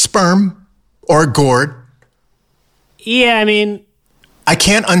sperm or a gourd. Yeah, I mean, I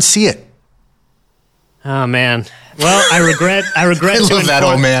can't unsee it. Oh man. Well, I regret I love that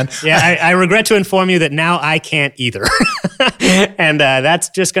old man. Yeah, I regret to inform you that now I can't either. And that's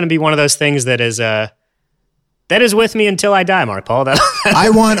just going to be one of those things that is with me until I die, Mark Paul. I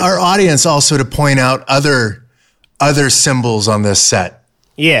want our audience also to point out other symbols on this set.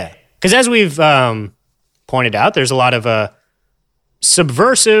 Yeah, because as we've pointed out, there's a lot of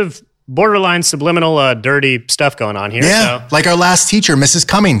subversive, borderline subliminal, dirty stuff going on here. Yeah, like our last teacher, Mrs.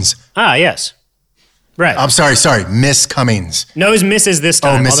 Cummings. Ah, yes. Right. I'm sorry, Miss Cummings. No, it was Mrs. this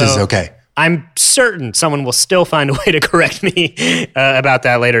time. Oh, Mrs., okay. I'm certain someone will still find a way to correct me about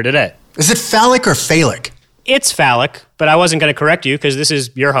that later today. Is it phallic or phallic? It's phallic, but I wasn't going to correct you because this is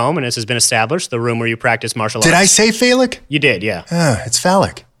your home and this has been established, the room where you practice martial arts. Did I say phallic? You did, yeah. It's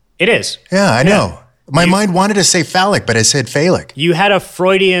phallic. It is. Yeah, I know. My mind wanted to say phallic, but I said phallic. You had a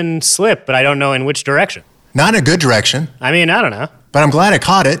Freudian slip, but I don't know in which direction. Not in a good direction. I mean, I don't know. But I'm glad I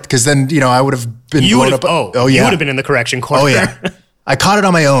caught it because then, I would have been blown up. Oh, yeah. You would have been in the correction corner. Oh, yeah. I caught it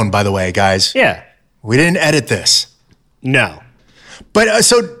on my own, by the way, guys. Yeah. We didn't edit this. No. But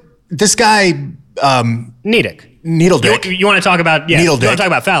so this guy... Needle Dick. You want to talk about... Yeah, Needle Dick. Dick. You want to talk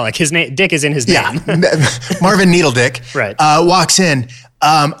about phallic. His Dick is in his name. Yeah. Marvin Needle Dick right. Walks in.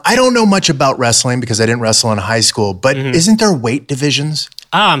 I don't know much about wrestling because I didn't wrestle in high school, but isn't there weight divisions?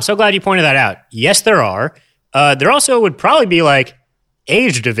 I'm so glad you pointed that out. Yes, there are. There also would probably be like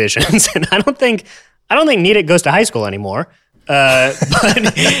age divisions, and I don't think Needick goes to high school anymore.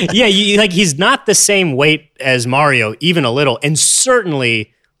 But yeah, he's not the same weight as Mario, even a little, and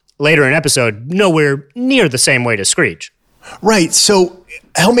certainly later in episode, nowhere near the same weight as Screech. Right. So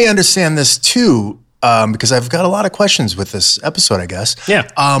help me understand this too, because I've got a lot of questions with this episode, I guess. Yeah.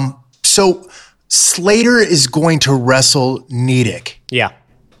 So Slater is going to wrestle Needick. Yeah.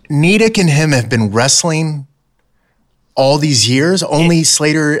 Needick and him have been wrestling all these years. Only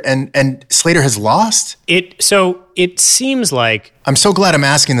Slater and Slater has lost. So it seems like I'm so glad I'm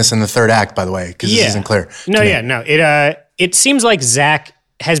asking this in the third act, by the way, because this isn't clear. No. It seems like Zach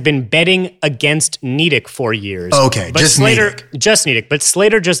has been betting against Needick for years. Okay, but just Needick. But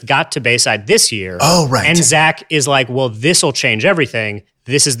Slater just got to Bayside this year. Oh, right. And Zach is like, well, this will change everything.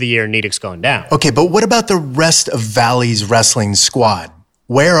 This is the year Needick's going down. Okay, but what about the rest of Valley's wrestling squad?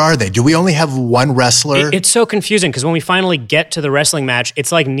 Where are they? Do we only have one wrestler? It's so confusing because when we finally get to the wrestling match,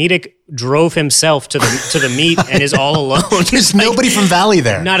 it's like Needick drove himself to the meet and is all alone. There's nobody from Valley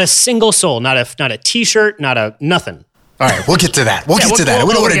there. Not a single soul. Not a T-shirt. Nothing. All right, we'll get to that. We'll get to that.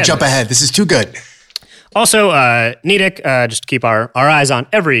 We don't want to jump ahead. This is too good. Also, Needick, just to keep our eyes on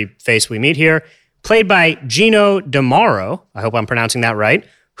every face we meet here, played by Gino DeMauro, I hope I'm pronouncing that right,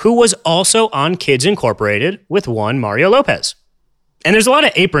 who was also on Kids Incorporated with one Mario Lopez. And there's a lot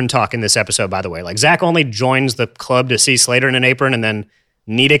of apron talk in this episode, by the way. Like, Zach only joins the club to see Slater in an apron, and then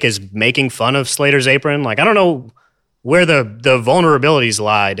Needick is making fun of Slater's apron. Like, I don't know where the vulnerabilities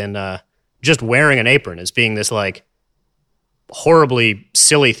lied in just wearing an apron as being this, like, horribly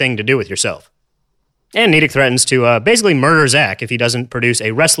silly thing to do with yourself. And Needick threatens to basically murder Zach if he doesn't produce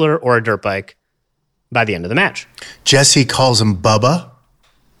a wrestler or a dirt bike by the end of the match. Jessie calls him Bubba.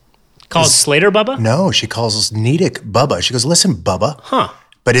 Calls Slater Bubba? No, she calls Needick Bubba. She goes, listen, Bubba. Huh.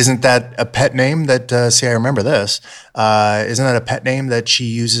 But isn't that a pet name that, see, I remember this. Isn't that a pet name that she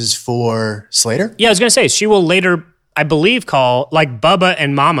uses for Slater? Yeah, I was going to say, she will later, I believe, call, like, Bubba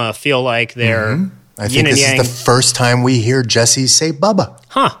and Mama feel like they're I think this is the first time we hear Jessie say Bubba.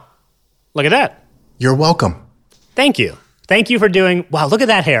 Huh. Look at that. You're welcome. Thank you. Thank you for doing, wow, look at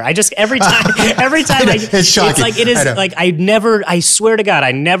that hair. I just, every time, it's shocking. It's like, it is like, I swear to God,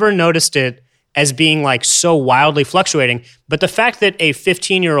 I never noticed it as being like so wildly fluctuating. But the fact that a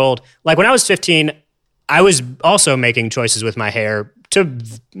 15-year-old, like when I was 15, I was also making choices with my hair to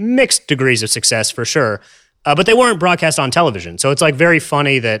mixed degrees of success for sure, but they weren't broadcast on television. So it's like very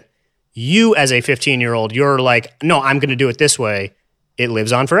funny that you as a 15-year-old, you're like, no, I'm going to do it this way. It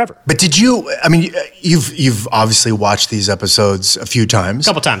lives on forever. But did you, I mean, you've obviously watched these episodes a few times. A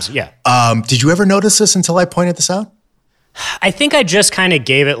couple times, yeah. Did you ever notice this until I pointed this out? I think I just kind of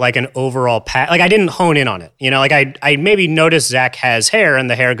gave it like an overall like I didn't hone in on it. You know, like I maybe noticed Zach has hair and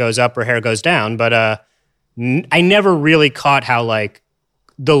the hair goes up or hair goes down, but I never really caught how like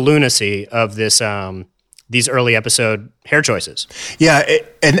the lunacy of this these early episode hair choices. Yeah,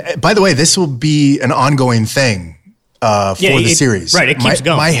 and by the way, this will be an ongoing thing for the series. Right, it keeps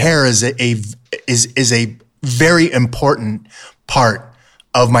going. My hair is a very important part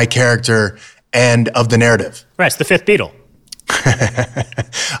of my character and of the narrative. Right, it's the fifth Beatle.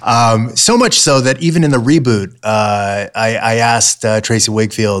 So much so that even in the reboot, I asked Tracy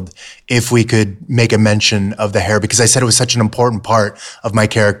Wakefield if we could make a mention of the hair because I said it was such an important part of my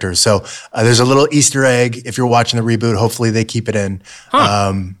character. So there's a little Easter egg. If you're watching the reboot, hopefully they keep it in.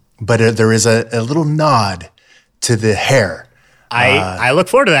 Huh. But there is a little nod to the hair. I look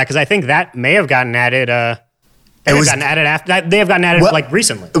forward to that because I think that may have gotten added. They have gotten added like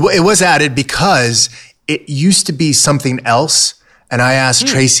recently. It was added because it used to be something else. And I asked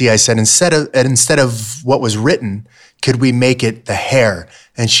Tracy, I said, instead of what was written, could we make it the hair?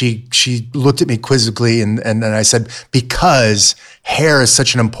 And she looked at me quizzically and then I said, because hair is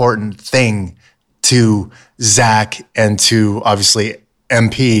such an important thing to Zach and to obviously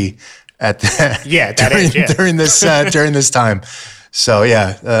MP during this time. So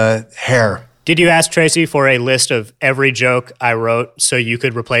yeah, hair. Did you ask Tracy for a list of every joke I wrote so you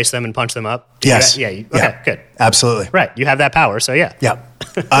could replace them and punch them up? Yes. Okay, good. Absolutely. Right. You have that power, so yeah. Yeah.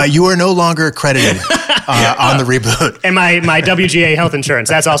 You are no longer credited on the reboot. And my WGA health insurance,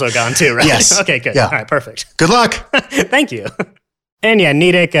 that's also gone too, right? Yes. Okay, good. Yeah. All right, perfect. Good luck. Thank you. And yeah,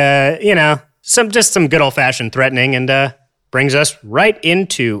 Nedick, some good old-fashioned threatening and brings us right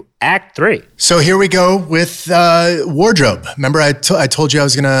into Act 3. So here we go with wardrobe. Remember I told you I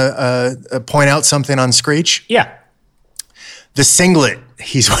was going to point out something on Screech? Yeah. The singlet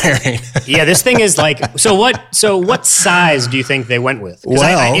he's wearing. Yeah, this thing is like, so what size do you think they went with?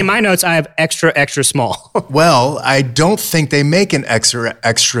 Because in my notes, I have extra, extra small. Well, I don't think they make an extra,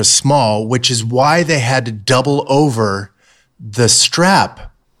 extra small, which is why they had to double over the strap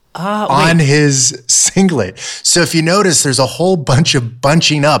on his singlet. So if you notice, there's a whole bunch of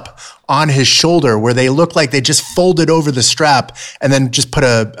bunching up on his shoulder where they look like they just folded over the strap and then just put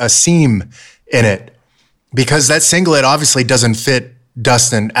a seam in it because that singlet obviously doesn't fit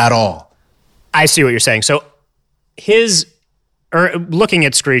Dustin at all. I see what you're saying. So looking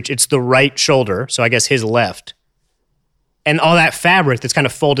at Screech, it's the right shoulder. So I guess his left. And all that fabric that's kind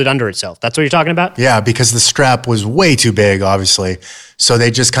of folded under itself. That's what you're talking about? Yeah, because the strap was way too big, obviously. So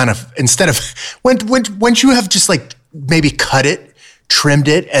they just kind of, instead of, once you have just like maybe cut it, trimmed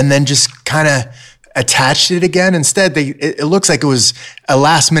it, and then just kind of attached it again, instead it looks like it was a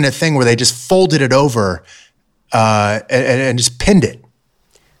last minute thing where they just folded it over and just pinned it.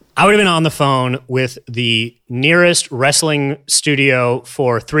 I would have been on the phone with the nearest wrestling studio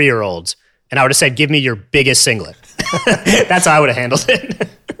for 3-year-olds, and I would have said, give me your biggest singlet. That's how I would have handled it.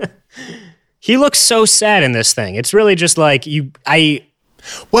 He looks so sad in this thing. It's really just like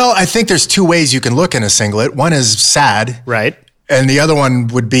Well, I think there's two ways you can look in a singlet. One is sad. Right. And the other one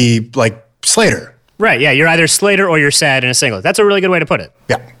would be like Slater. Right, yeah. You're either Slater or you're sad in a singlet. That's a really good way to put it.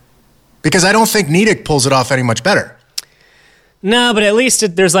 Yeah. Because I don't think Nedick pulls it off any much better. No, but at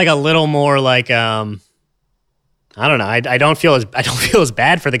least there's like a little more like I don't know. I don't feel as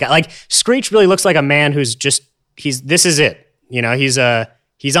bad for the guy. Like Screech really looks like a man who's just this is it. You know, he's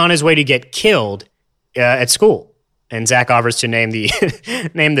on his way to get killed at school, and Zach offers to name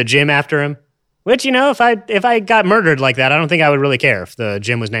the gym after him. Which, you know, if I got murdered like that, I don't think I would really care if the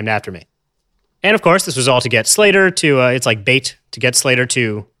gym was named after me. And of course, this was all to get Slater to. It's like bait to get Slater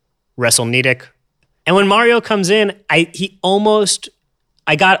to wrestle Nedick. And when Mario comes in, I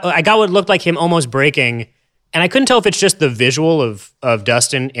got what looked like him almost breaking. And I couldn't tell if it's just the visual of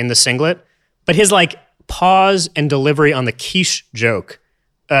Dustin in the singlet, but his like pause and delivery on the quiche joke.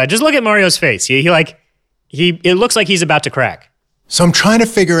 Just look at Mario's face. It looks like he's about to crack. So I'm trying to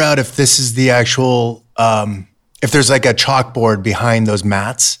figure out if this is the actual, if there's like a chalkboard behind those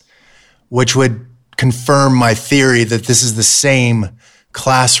mats, which would confirm my theory that this is the same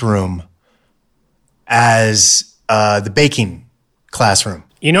classroom as the baking classroom.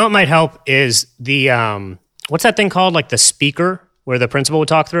 You know what might help is the what's that thing called? Like the speaker where the principal would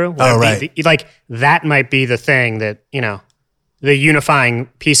talk through? Oh, right. Like that might be the thing that, you know, the unifying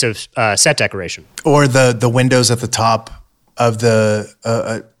piece of set decoration. Or the windows at the top of the,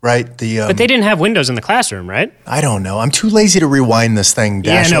 right? But they didn't have windows in the classroom, right? I don't know. I'm too lazy to rewind this thing,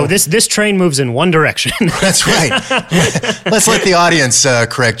 Dash. Yeah, no, this train moves in one direction. That's right. Let's let the audience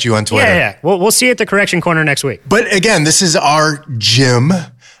correct you on Twitter. Yeah. We'll see you at the correction corner next week. But again, this is our gym.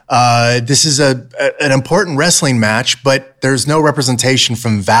 This is an important wrestling match, but there's no representation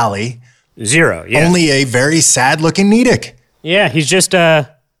from Valley. Zero, yeah. Only a very sad-looking Nidik. Yeah, he's just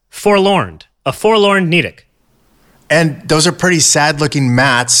forlorn. A forlorn Nidik. And those are pretty sad-looking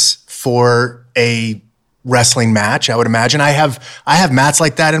mats for a wrestling match, I would imagine. I have mats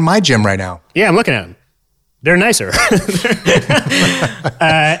like that in my gym right now. Yeah, I'm looking at them. They're nicer.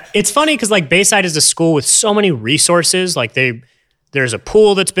 It's funny because like Bayside is a school with so many resources. Like there's a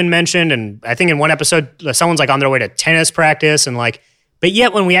pool that's been mentioned, and I think in one episode someone's like on their way to tennis practice, and like, but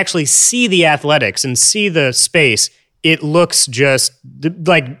yet when we actually see the athletics and see the space, it looks just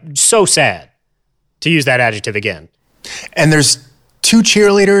like so sad, to use that adjective again. And there's 2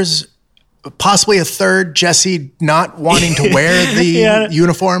 cheerleaders, possibly a third, Jesse not wanting to wear the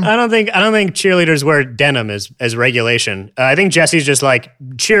uniform. I don't think cheerleaders wear denim as regulation. I think Jesse's just like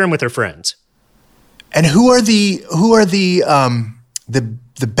cheering with her friends. And who are the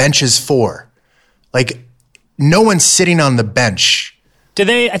benches for? Like, no one's sitting on the bench. Do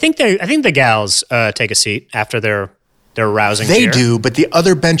they? I think the gals take a seat after their rousing. They cheer. do, but the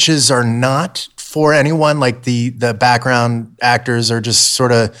other benches are not for anyone. Like the background actors are just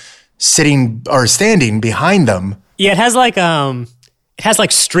sort of sitting or standing behind them. Yeah, it has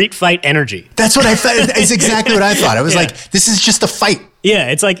like street fight energy. That's what I thought. It's exactly what I thought. I was like, this is just a fight. Yeah,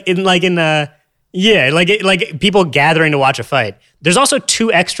 it's like like people gathering to watch a fight. There's also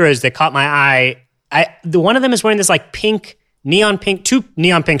 2 extras that caught my eye. The one of them is wearing this like neon pink, 2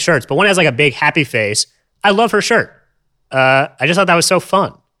 neon pink shirts, but one has like a big happy face. I love her shirt. I just thought that was so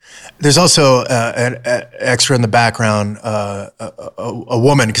fun. There's also an extra in the background, a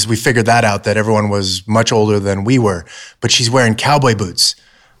woman, because we figured that out, that everyone was much older than we were, but she's wearing cowboy boots.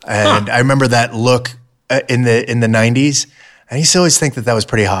 And I remember that look in the 90s. I used to always think that was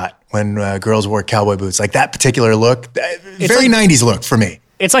pretty hot when girls wore cowboy boots. Like that particular look, very 90s look for me.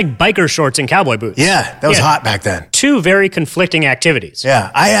 It's like biker shorts and cowboy boots. Yeah, that was hot back then. 2 very conflicting activities.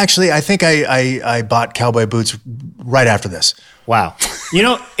 Yeah, I think I bought cowboy boots right after this. Wow. You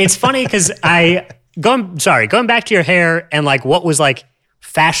know, it's funny because going back to your hair and like what was like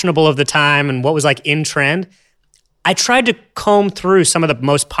fashionable of the time and what was like in trend, I tried to comb through some of the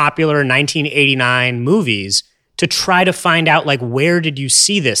most popular 1989 movies to try to find out like where did you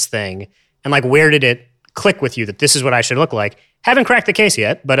see this thing and like where did it click with you that this is what I should look like. Haven't cracked the case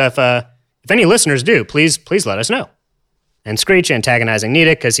yet, but if any listeners do, please let us know. And Screech antagonizing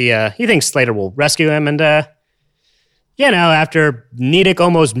Nidik because he thinks Slater will rescue him, and after Nidik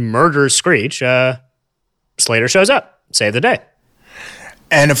almost murders Screech, Slater shows up, save the day.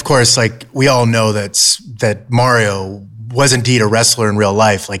 And of course, like we all know that Mario was indeed a wrestler in real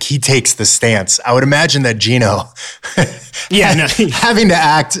life. Like he takes the stance. I would imagine that Gino, having to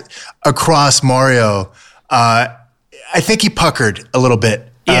act across Mario. I think he puckered a little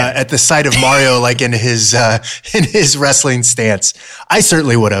bit at the sight of Mario, like in his wrestling stance. I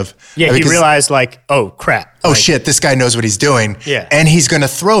certainly would have. Yeah, he realized like, oh crap. Oh shit, this guy knows what he's doing. Yeah, and he's going to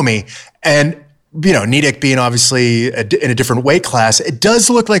throw me. And you know, Nidik being obviously in a different weight class, it does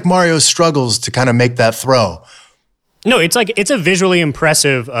look like Mario struggles to kind of make that throw. No, it's a visually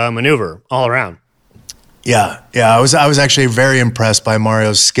impressive maneuver all around. Yeah. I was actually very impressed by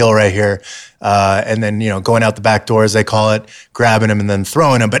Mario's skill right here. And then, going out the back door, as they call it, grabbing him and then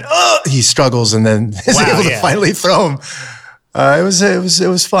throwing him. But he struggles and then is able to finally throw him. It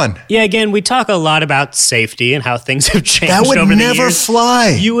was fun. Yeah, again, we talk a lot about safety and how things have changed over the years. That would never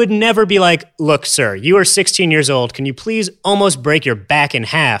fly. You would never be like, look, sir, you are 16 years old. Can you please almost break your back in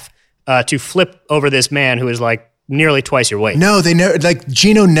half to flip over this man who is like nearly twice your weight? No, they never. Like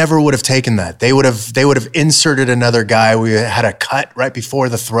Gino never would have taken that. They would have inserted another guy. We had a cut right before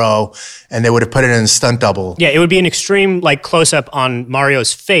the throw, and they would have put it in a stunt double. Yeah, it would be an extreme like close up on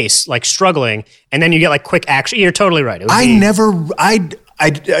Mario's face, like struggling, and then you get like quick action. You're totally right.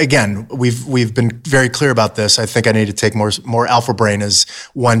 Again, we've been very clear about this. I think I need to take more alpha brain, as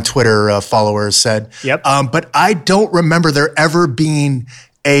one Twitter follower said. Yep. But I don't remember there ever being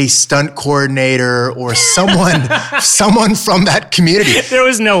a stunt coordinator or someone from that community. There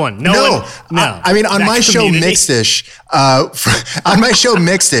was no one. No. I mean, on my show Mixedish,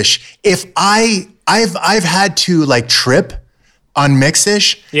 if I've had to like trip on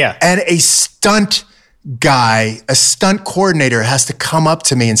Mixedish, yeah, and a stunt guy, a stunt coordinator, has to come up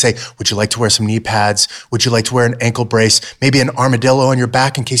to me and say, would you like to wear some knee pads? Would you like to wear an ankle brace? Maybe an armadillo on your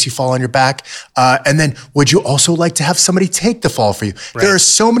back in case you fall on your back? And then would you also like to have somebody take the fall for you? Right. There are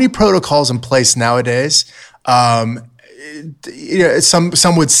so many protocols in place nowadays. Some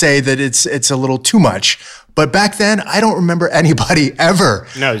would say that it's a little too much. But back then, I don't remember anybody ever.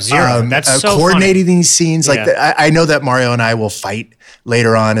 No, zero. That's so coordinating funny. These scenes like that. I know that Mario and I will fight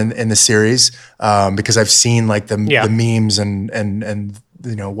later on in the series because I've seen like the memes and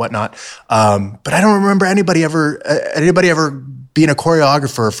whatnot. But I don't remember anybody ever being a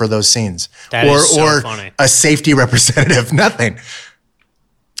choreographer for those scenes or funny. A safety representative. Nothing.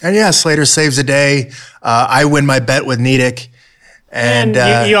 And yeah, Slater saves the day. I win my bet with Nedick. And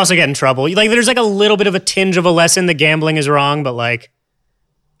you also get in trouble. There's like a little bit of a tinge of a lesson that gambling is wrong, but like,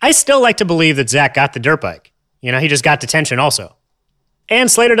 I still like to believe that Zach got the dirt bike. He just got detention also. And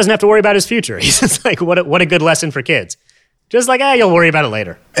Slater doesn't have to worry about his future. He's just like, what a good lesson for kids. Just like, you'll worry about it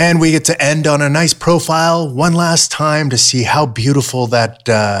later. And we get to end on a nice profile one last time to see how beautiful that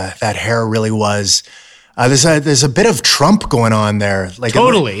hair really was. There's a bit of Trump going on there.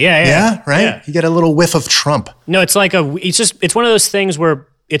 Totally, yeah. Yeah, right? Yeah. You get a little whiff of Trump. No, it's like it's one of those things where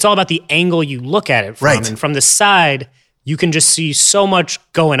it's all about the angle you look at it from. Right. And from the side, you can just see so much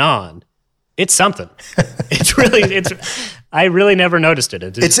going on. It's something. I really never noticed it.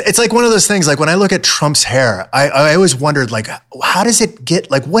 It's like one of those things, like when I look at Trump's hair, I always wondered, like, how does it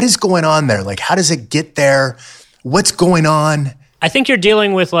get, like, what is going on there? Like, how does it get there? What's going on? I think you're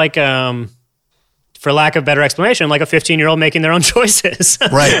dealing with like, for lack of better explanation, like a 15-year-old making their own choices.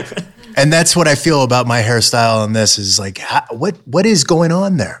 Right. And that's what I feel about my hairstyle on this is like, what is going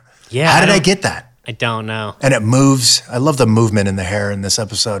on there? Yeah. How did I get that? I don't know. And it moves. I love the movement in the hair in this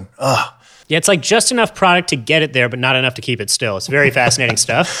episode. Ugh. Yeah, it's like just enough product to get it there, but not enough to keep it still. It's very fascinating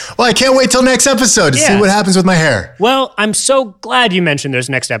stuff. Well, I can't wait till next episode to see what happens with my hair. Well, I'm so glad you mentioned there's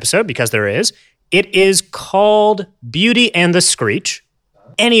next episode because there is. It is called Beauty and the Screech.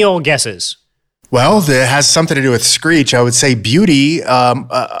 Any old guesses? Well, it has something to do with Screech. I would say beauty.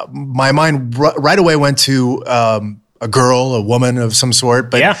 My mind right away went to a girl, a woman of some sort.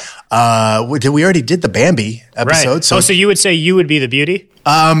 But we already did the Bambi episode. Right. So you would say you would be the beauty?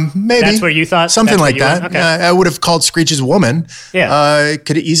 Maybe. That's where you thought? Something like that. Okay. I would have called Screech's woman. Yeah. It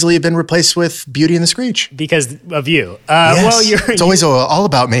could easily have been replaced with Beauty and the Screech. Because of you. Yes. Well, it's always all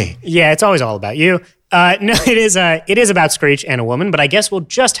about me. Yeah, it's always all about you. No, it is about Screech and a woman, but I guess we'll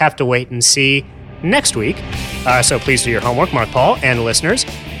just have to wait and see next week. So please do your homework, Mark Paul, and listeners.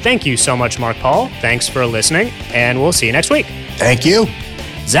 Thank you so much, Mark Paul. Thanks for listening, and we'll see you next week. Thank you.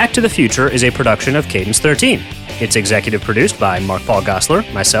 Zach to the Future is a production of Cadence 13. It's executive produced by Mark Paul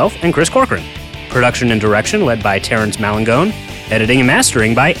Gosselaar, myself, and Chris Corcoran. Production and direction led by Terrence Malangone. Editing and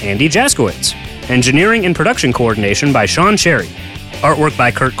mastering by Andy Jaskowitz. Engineering and production coordination by Sean Cherry. Artwork by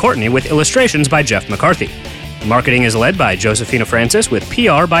Kurt Courtney with illustrations by Jeff McCarthy. Marketing is led by Josephina Francis with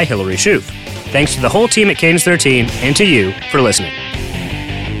PR by Hillary Shoof. Thanks to the whole team at Cadence 13 and to you for listening.